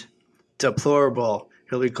and deplorable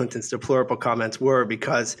Hillary Clinton's deplorable comments were,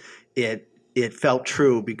 because it felt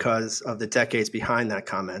true because of the decades behind that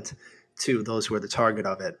comment to those who were the target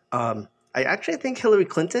of it. I actually think Hillary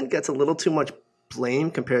Clinton gets a little too much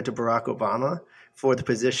blame compared to Barack Obama for the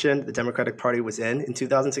position the Democratic Party was in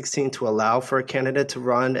 2016 to allow for a candidate to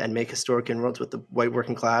run and make historic inroads with the white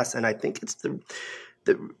working class. And I think it's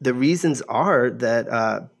the reasons are that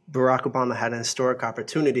Barack Obama had an historic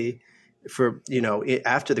opportunity for,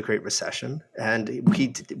 after the Great Recession. And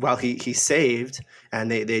he saved,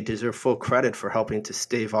 and they deserve full credit for helping to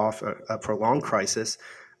stave off a prolonged crisis,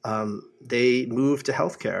 they moved to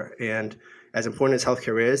healthcare. And as important as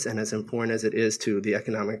healthcare is, and as important as it is to the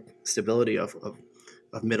economic stability of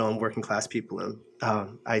middle and working class people,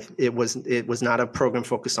 it was not a program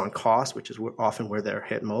focused on cost, which is often where they're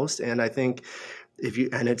hit most. And I think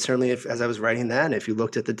as I was writing then, if you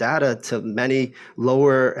looked at the data, to many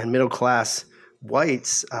lower and middle class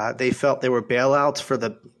whites, they felt they were bailouts for the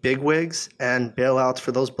bigwigs and bailouts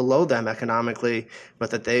for those below them economically,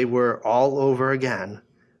 but that they were all over again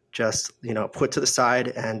just put to the side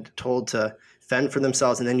and told to fend for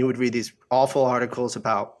themselves. And then you would read these awful articles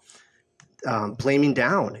about blaming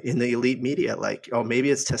down in the elite media, like, oh, maybe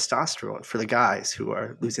it's testosterone for the guys who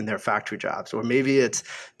are losing their factory jobs, or maybe it's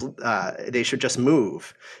they should just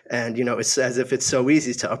move. And it's as if it's so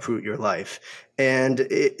easy to uproot your life. And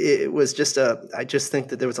it was just I just think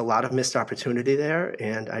that there was a lot of missed opportunity there,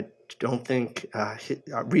 and I don't think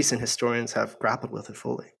recent historians have grappled with it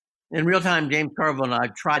fully. In real time, James Carville and I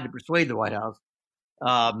tried to persuade the White House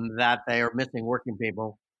that they are missing working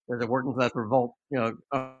people. There's a working class revolt,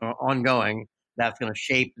 ongoing that's going to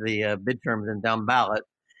shape the midterms and down ballot.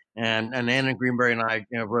 And Anna Greenberg and I,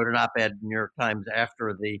 wrote an op-ed in the New York Times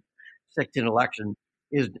after the 2016 election.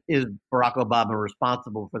 Is Barack Obama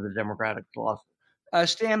responsible for the Democratic loss?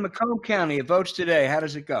 Stan, Macomb County, it votes today. How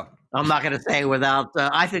does it go? I'm not going to say without.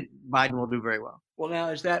 I think Biden will do very well. Well, now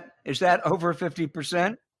is that over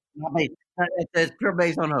 50%? It's pure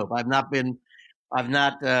based on hope. I've been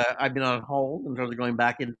on hold in terms of going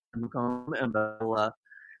back into Macomb, and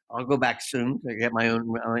I'll go back soon to get my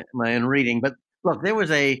own reading. But look,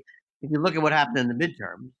 if you look at what happened in the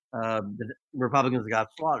midterms, the Republicans got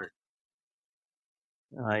slaughtered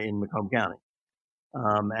in Macomb County,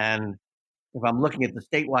 and if I'm looking at the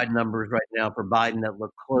statewide numbers right now for Biden that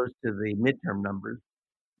look close to the midterm numbers,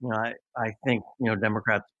 I think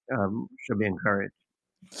Democrats should be encouraged.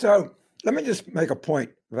 So let me just make a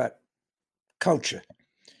point about culture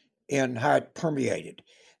and how it permeated.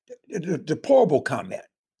 The deplorable comment.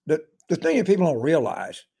 The thing that people don't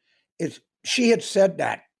realize is she had said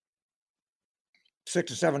that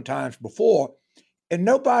 6 or 7 times before, and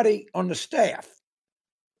nobody on the staff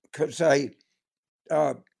could say,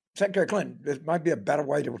 Secretary Clinton, there might be a better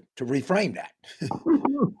way to reframe that.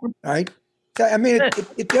 Right? So, I mean,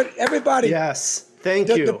 everybody. Yes, thank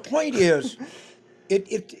you. The point is,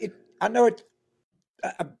 I know it.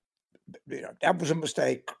 That was a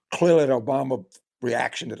mistake. Clearly, the Obama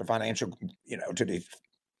reaction to the financial, to the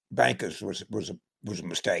bankers was a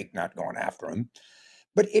mistake, not going after him.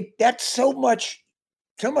 But that's so much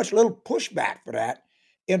little pushback for that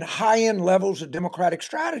in high-end levels of Democratic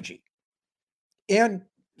strategy. And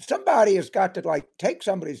somebody has got to take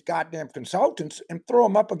some of these goddamn consultants and throw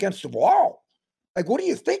them up against the wall. What are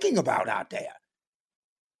you thinking about out there?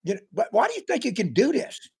 Why do you think you can do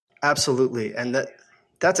this? Absolutely. And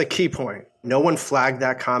that's a key point. No one flagged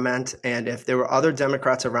that comment. And if there were other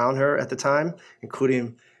Democrats around her at the time,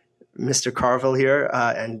 including Mr. Carville here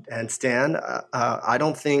and Stan, I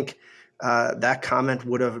don't think that comment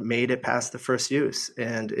would have made it past the first use.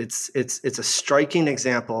 And it's a striking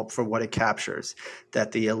example for what it captures,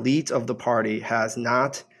 that the elite of the party has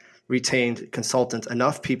not retained consultants,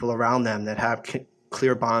 enough people around them that have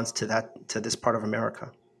clear bonds to this part of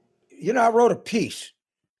America. I wrote a piece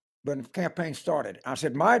when the campaign started. I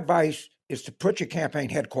said, my advice is to put your campaign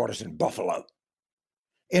headquarters in Buffalo.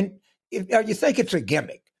 And you think it's a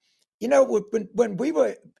gimmick. When we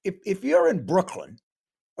were, if you're in Brooklyn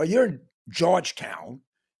or you're in Georgetown,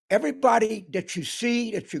 everybody that you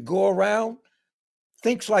see, that you go around,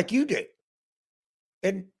 thinks like you do.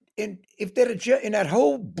 And if they're in that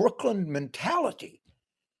whole Brooklyn mentality,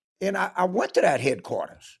 and I went to that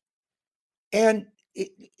headquarters, and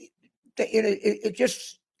it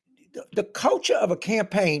just, the culture of a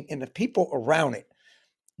campaign and the people around it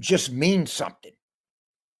just means something.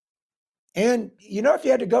 And, if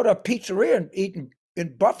you had to go to a pizzeria and eat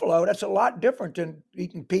in Buffalo, that's a lot different than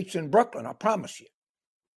eating pizza in Brooklyn, I promise you.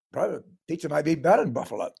 Probably pizza might be better in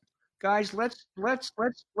Buffalo. Guys, let's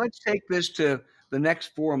take this to the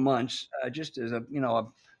next 4 months, just as a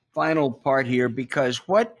final part here, because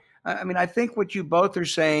I think what you both are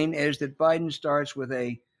saying is that Biden starts with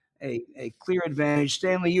a clear advantage.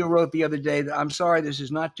 Stanley, you wrote the other day that, I'm sorry, this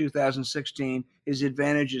is not 2016. His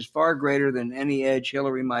advantage is far greater than any edge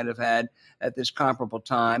Hillary might have had at this comparable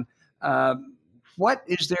time. What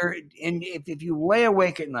is there, and if you lay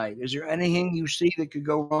awake at night, is there anything you see that could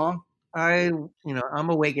go wrong? I'm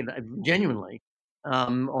awake genuinely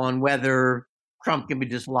on whether Trump can be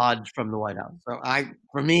dislodged from the White House. So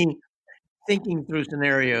for me, thinking through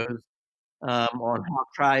scenarios on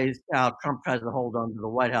how Trump tries to hold on to the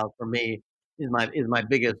White House, for me, is my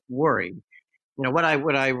biggest worry. What I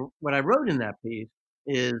wrote in that piece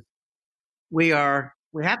is we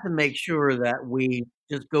have to make sure that we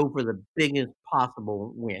just go for the biggest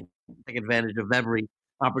possible win, take advantage of every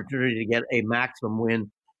opportunity to get a maximum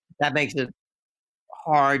win. That makes it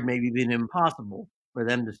hard, maybe even impossible, for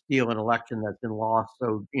them to steal an election that's been lost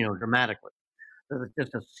so dramatically. So it's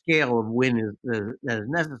just a scale of win that is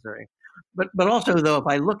necessary. But also, though, if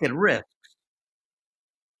I look at risks,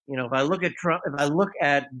 if I look at Trump, if I look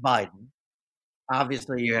at Biden,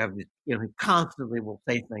 obviously you have he constantly will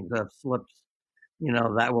say things that have slips,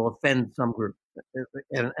 that will offend some group,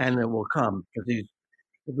 and it will come because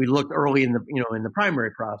if we looked early in the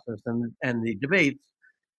primary process and the debates,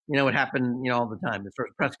 it happened all the time. The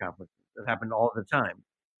first press conferences, it happened all the time.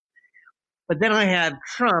 But then I had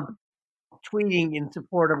Trump tweeting in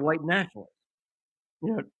support of white nationalists.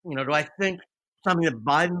 Do I think something that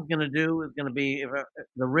Biden's going to do is going to be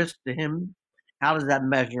the risk to him? How does that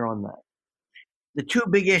measure on that? The two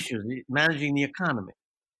big issues: managing the economy.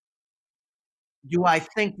 Do I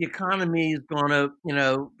think the economy is going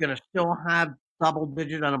to still have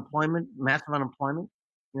double-digit unemployment, massive unemployment,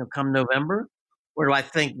 come November, or do I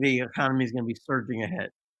think the economy is going to be surging ahead,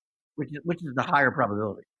 which is the higher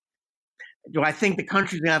probability? Do I think the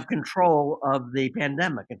country's going to have control of the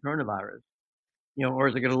pandemic and coronavirus, or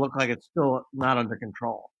is it going to look like it's still not under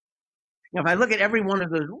control? If I look at every one of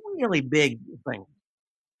those really big things,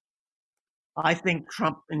 I think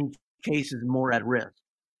Trump in each case is more at risk.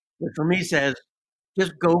 Which for me says,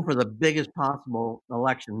 just go for the biggest possible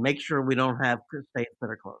election. Make sure we don't have states that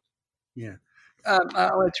are close. Yeah. I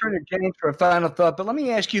want to turn to James for a final thought, but let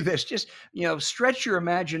me ask you this: just stretch your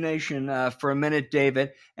imagination for a minute,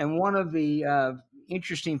 David. And one of the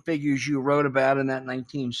interesting figures you wrote about in that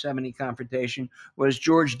 1970 confrontation was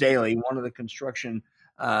George Daley, one of the construction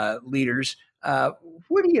leaders.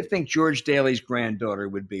 What do you think George Daley's granddaughter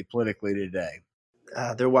would be politically today?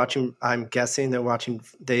 They're watching. I'm guessing they're watching.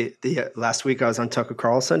 Last week I was on Tucker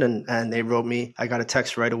Carlson, and they wrote me. I got a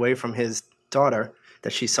text right away from his daughter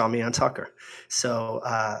that she saw me on Tucker. So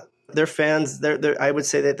they're fans. I would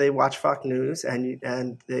say that they watch Fox News,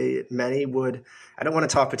 and many would. I don't want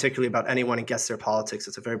to talk particularly about anyone and guess their politics.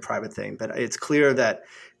 It's a very private thing, but it's clear that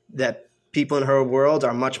people in her world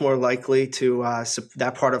are much more likely to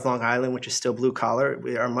that part of Long Island, which is still blue collar.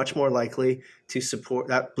 We are much more likely to support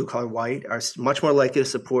that blue collar white are much more likely to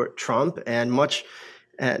support Trump and much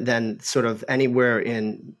than sort of anywhere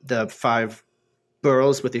in the 5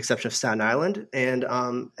 boroughs, with the exception of Staten Island. And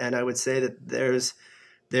I would say that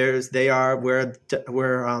they are where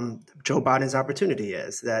Joe Biden's opportunity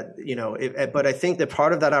is. That but I think that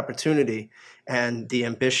part of that opportunity and the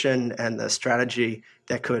ambition and the strategy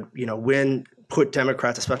that could put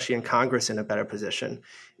Democrats, especially in Congress, in a better position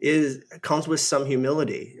comes with some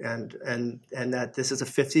humility and that this is a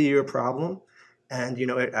 50-year problem. And,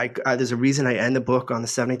 there's a reason I end the book on the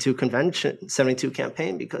 72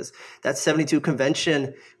 campaign, because that 72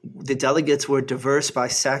 convention, the delegates were diverse by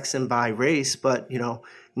sex and by race, but,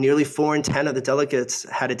 nearly 4 in 10 of the delegates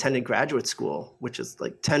had attended graduate school, which is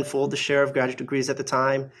like tenfold the share of graduate degrees at the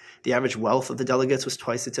time. The average wealth of the delegates was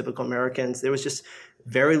twice the typical Americans. There was just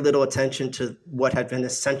very little attention to what had been the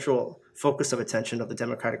central focus of attention of the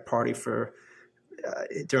Democratic Party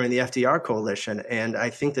during the FDR coalition. And I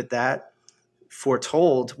think that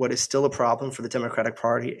foretold what is still a problem for the Democratic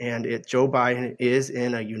Party. And Joe Biden is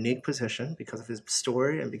in a unique position because of his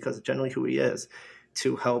story and because of generally who he is,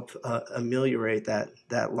 to help ameliorate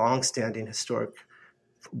that longstanding historic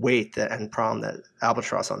weight and problem, that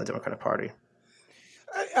albatross on the Democratic Party.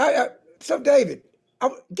 So, David,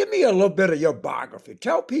 give me a little bit of your biography.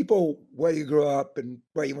 Tell people where you grew up and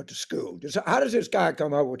where you went to school. How does this guy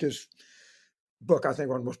come up with this book, I think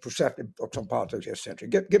one of the most perceptive books on politics this century?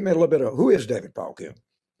 Give me a little bit of, who is David Paul Kuhn?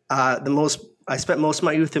 I spent most of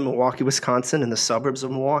my youth in Milwaukee, Wisconsin, in the suburbs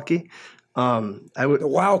of Milwaukee. The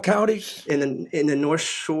wild counties in the North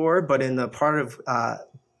Shore, but in the part of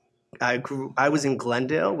I was in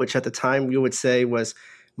Glendale, which at the time you would say was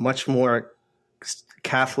much more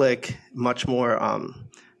Catholic, much more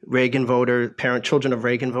Reagan children of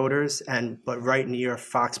Reagan voters, but right near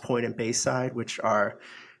Fox Point and Bayside, which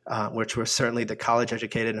were certainly the college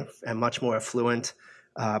educated and much more affluent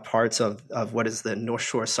parts of what is the North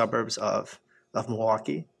Shore suburbs of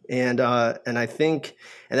Milwaukee. And I think,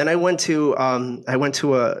 and then I went to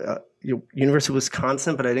a University of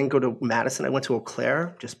Wisconsin, but I didn't go to Madison. I went to Eau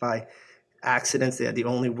Claire just by accidents. They had the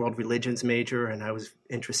only world religions major, and I was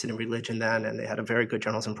interested in religion then, and they had a very good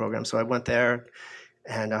journalism program. So I went there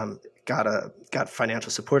and got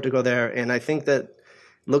financial support to go there. And I think that,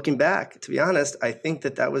 looking back, to be honest, I think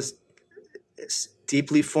that was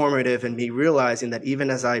deeply formative in me realizing that even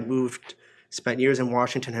as I spent years in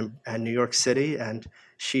Washington and New York City and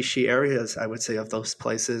she areas, I would say, of those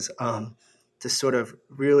places, to sort of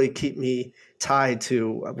really keep me tied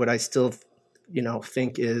to what I still,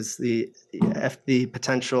 think is the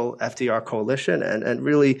potential FDR coalition and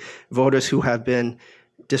really voters who have been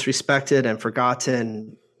disrespected and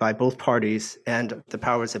forgotten by both parties and the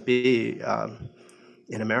powers that be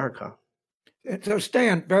in America. So,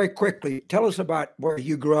 Stan, very quickly, tell us about where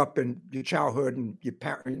you grew up in your childhood and your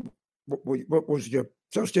parents. What was your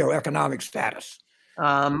socioeconomic status?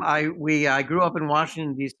 I grew up in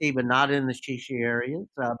Washington, D.C., but not in the Shishi areas.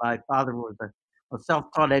 My father was a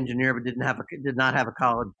self-taught engineer, but did not have a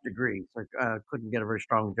college degree, so couldn't get a very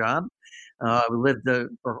strong job. We lived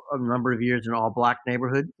for a number of years in an all-black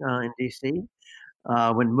neighborhood in D.C.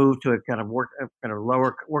 When moved to a kind of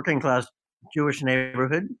lower working class Jewish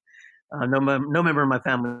neighborhood. No member of my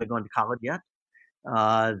family had gone to college yet.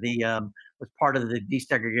 Was part of the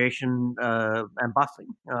desegregation and busing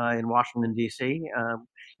in Washington, D.C.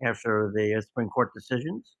 After the Supreme Court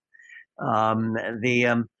decisions.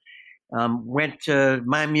 Went to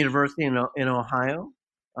Miami University in Ohio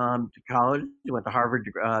to college. Went to Harvard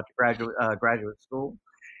to graduate school.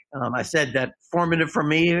 I said that formative for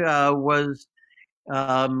me was,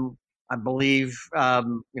 I believe,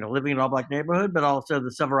 living in an all-black neighborhood, but also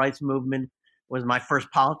the civil rights movement was my first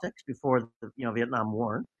politics before the Vietnam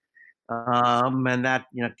War. And that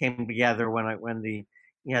came together when the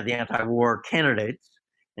anti-war candidates,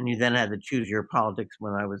 and you then had to choose your politics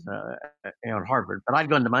when I was at Harvard. But I'd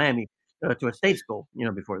gone to Miami to a state school,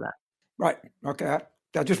 before that. Right. Okay.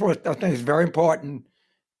 I think it's very important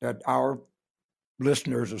that our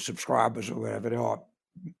listeners or subscribers or whatever they are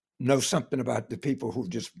know something about the people who are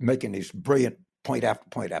just making these brilliant point after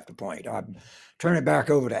point after point. I'm turning back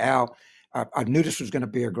over to Al. I knew this was going to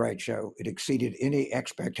be a great show. It exceeded any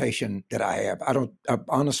expectation that I have. I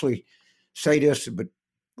honestly say this, but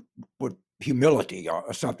with humility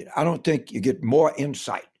or something. I don't think you get more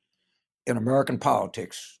insight in American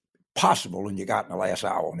politics possible than you got in the last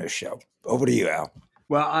hour on this show. Over to you, Al.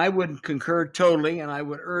 Well, I would concur totally, and I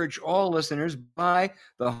would urge all listeners, buy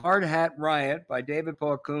The Hard Hat Riot by David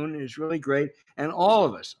Paul Kuhn. It is really great, and all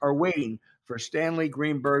of us are waiting for Stanley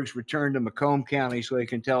Greenberg's return to Macomb County so he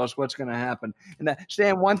can tell us what's going to happen. And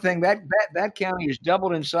Stan, one thing, that county has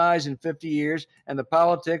doubled in size in 50 years, and the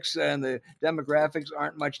politics and the demographics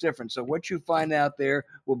aren't much different. So what you find out there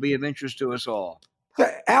will be of interest to us all.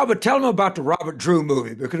 Albert, tell them about the Robert Drew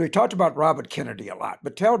movie, because we talked about Robert Kennedy a lot,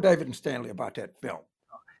 but tell David and Stanley about that film.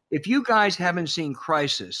 If you guys haven't seen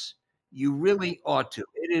Crisis, you really ought to.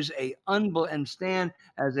 It is and Stan,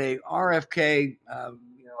 as a RFK,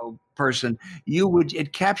 person,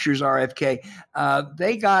 it captures RFK.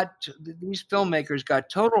 These filmmakers got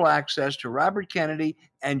total access to Robert Kennedy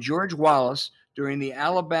and George Wallace during the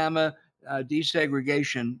Alabama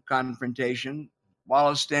desegregation confrontation.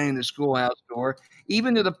 Wallace standing in the schoolhouse door,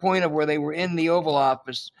 even to the point of where they were in the Oval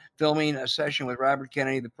Office filming a session with Robert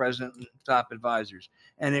Kennedy, the president, and top advisors.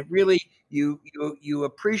 And it really, you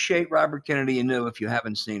appreciate Robert Kennedy anew if you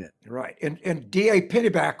haven't seen it. Right. And D.A.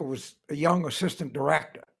 Pennybacker was a young assistant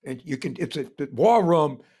director. And the War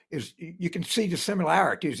Room you can see the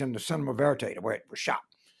similarities in the Cinema Verite where it was shot.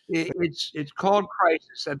 It's called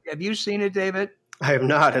Crisis. Have you seen it, David? I have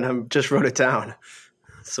not, and I just wrote it down.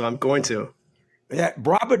 So I'm going to. Yeah,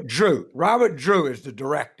 Robert Drew. Robert Drew is the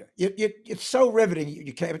director. It's so riveting.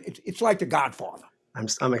 You can't. It's like The Godfather.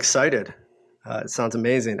 I'm excited. It sounds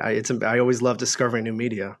amazing. I always love discovering new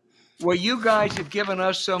media. Well, you guys have given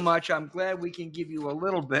us so much. I'm glad we can give you a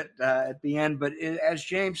little bit at the end. But as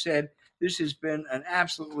James said, this has been an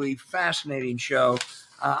absolutely fascinating show.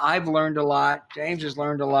 I've learned a lot. James has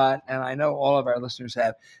learned a lot, and I know all of our listeners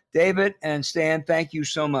have. David and Stan, thank you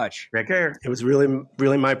so much. Take care. It was really,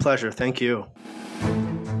 really my pleasure. Thank you.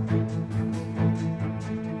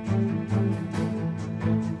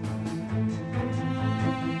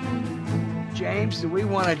 James, do we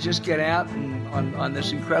want to just get out on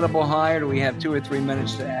this incredible high, or do we have 2 or 3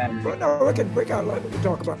 minutes to add? Well, no, we can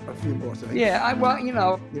talk about a few more things. Yeah,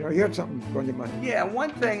 you had something on your mind. Yeah,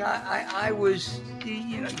 one thing I was,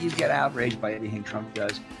 you get outraged by anything Trump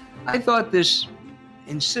does. I thought this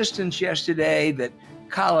insistence yesterday that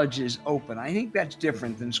college is open, I think that's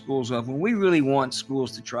different than schools open. We really want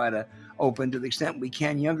schools to try to open to the extent we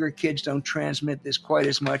can. Younger kids don't transmit this quite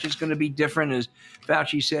as much. It's going to be different, as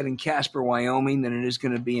Fauci said, in Casper, Wyoming, than it is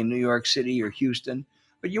going to be in New York City or Houston.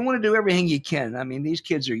 But you want to do everything you can. I mean, these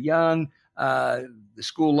kids are young. The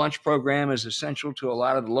school lunch program is essential to a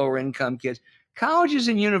lot of the lower income kids. Colleges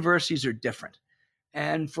and universities are different.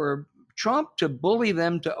 And for Trump to bully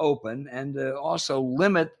them to open and to also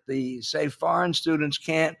limit say foreign students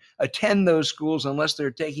can't attend those schools unless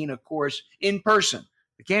they're taking a course in person.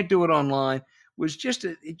 They can't do it online.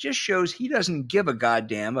 It just shows he doesn't give a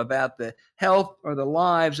goddamn about the health or the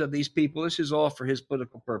lives of these people. This is all for his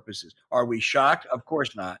political purposes. Are we shocked? Of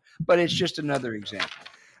course not. But it's just another example.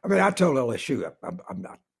 I mean, I told LSU I'm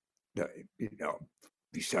not,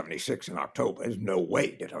 be 76 in October. There's no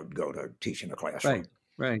way that I would go to teach in a classroom.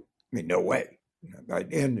 Right. I mean, no way.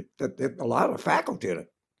 And a lot of the faculty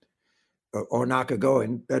are not going to go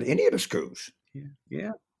in at any of the schools.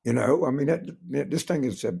 Yeah. I mean, this thing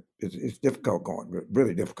is difficult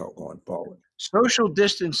really difficult going forward. Social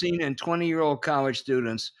distancing and 20-year-old college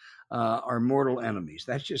students are mortal enemies.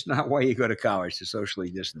 That's just not why you go to college, to socially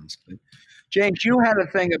distance. But James, you had a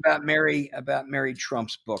thing about Mary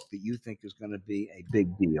Trump's book that you think is going to be a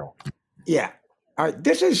big deal. Yeah. All right.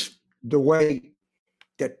 This is the way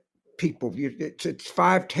that people view it. It's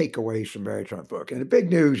 5 takeaways from Mary Trump's book. And the big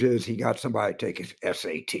news is he got somebody to take his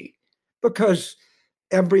SAT, because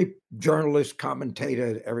every journalist,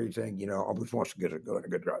 commentator, everything, always wants to go in a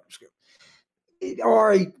good graduate school.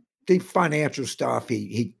 Or the financial stuff,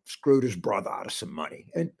 he screwed his brother out of some money.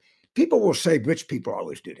 And people will say rich people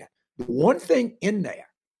always do that. The one thing in there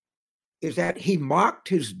is that he mocked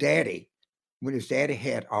his daddy when his daddy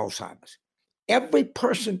had Alzheimer's. Every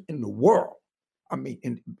person in the world,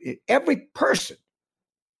 every person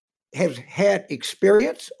has had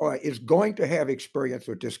experience or is going to have experience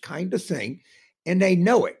with this kind of thing, and they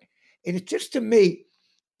know it. And it's just, to me,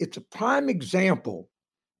 it's a prime example.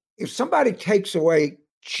 If somebody takes away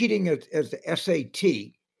cheating as the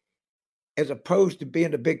SAT, as opposed to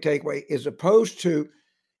being the big takeaway, as opposed to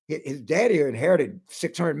his daddy inherited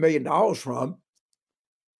 $600 million from,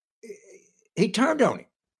 he turned on him.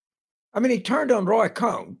 I mean, he turned on Roy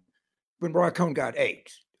Cohn when Roy Cohn got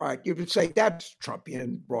AIDS. All right, you would say that's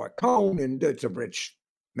Trumpian Roy Cohn, and it's a rich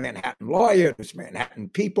Manhattan lawyer, it's Manhattan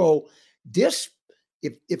people. This,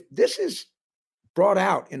 if this is brought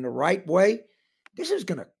out in the right way, this is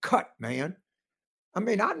going to cut, man. I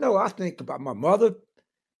mean, I think about my mother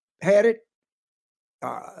had it.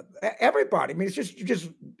 Everybody. I mean,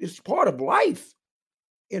 it's part of life.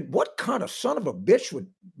 And what kind of son of a bitch would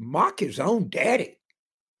mock his own daddy?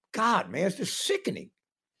 God, man, it's just sickening.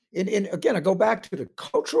 And again, I go back to the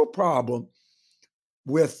cultural problem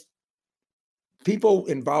with people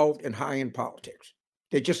involved in high-end politics.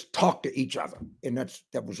 They just talk to each other. And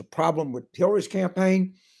that was a problem with Hillary's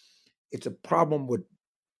campaign. It's a problem with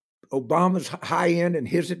Obama's high-end and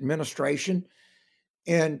his administration.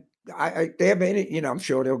 And they have any, I'm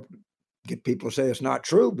sure they'll get people to say it's not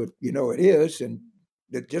true, but it is. And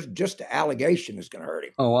that just the allegation is going to hurt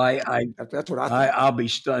him. Oh, that's what I think. I'll be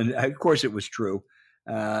stunned. Of course it was true.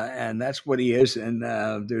 And that's what he is. And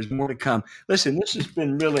there's more to come. Listen, this has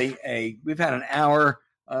been really we've had an hour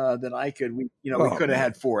that we could have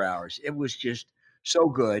had 4 hours. It was just so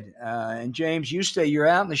good. And James, you're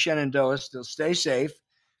out in the Shenandoah, still stay safe.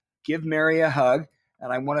 Give Mary a hug.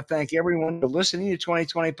 And I want to thank everyone for listening to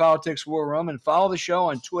 2020 Politics War Room, and follow the show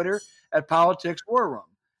on Twitter at Politics War Room.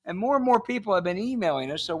 And more people have been emailing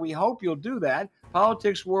us, so we hope you'll do that.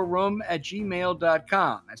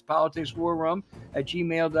 politicswarroom@gmail.com. That's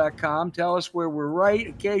politicswarroom@gmail.com. Tell us where we're right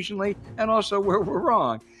occasionally and also where we're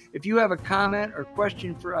wrong. If you have a comment or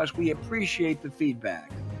question for us, we appreciate the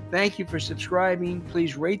feedback. Thank you for subscribing.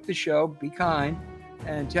 Please rate the show, be kind,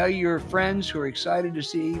 and tell your friends who are excited to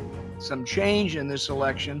see some change in this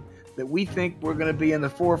election that we think we're going to be in the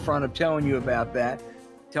forefront of telling you about that.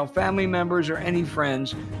 Tell family members or any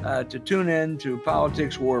friends to tune in to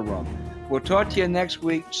Politics War Room. We'll talk to you next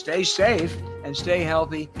week. Stay safe and stay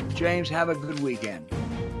healthy. James, have a good weekend.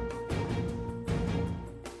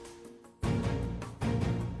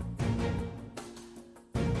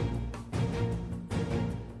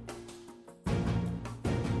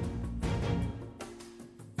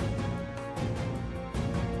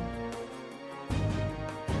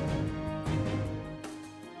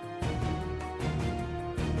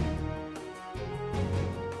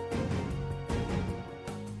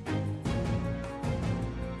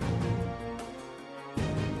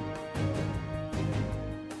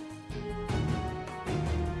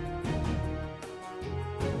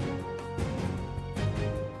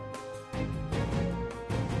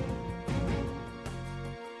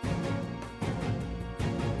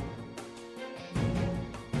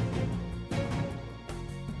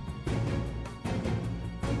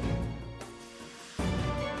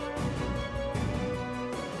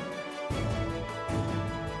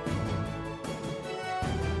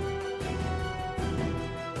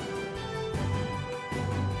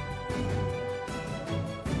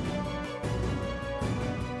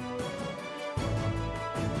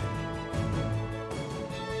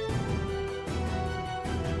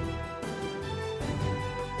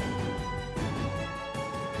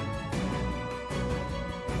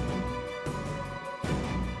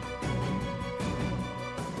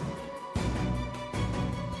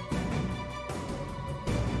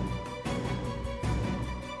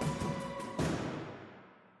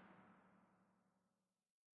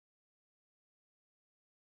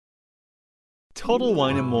 Total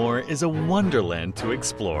Wine & More is a wonderland to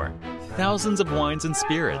explore. Thousands of wines and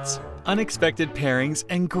spirits, unexpected pairings,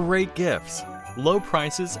 and great gifts. Low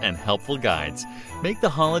prices and helpful guides make the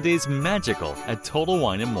holidays magical at Total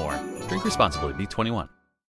Wine & More. Drink responsibly. Be 21.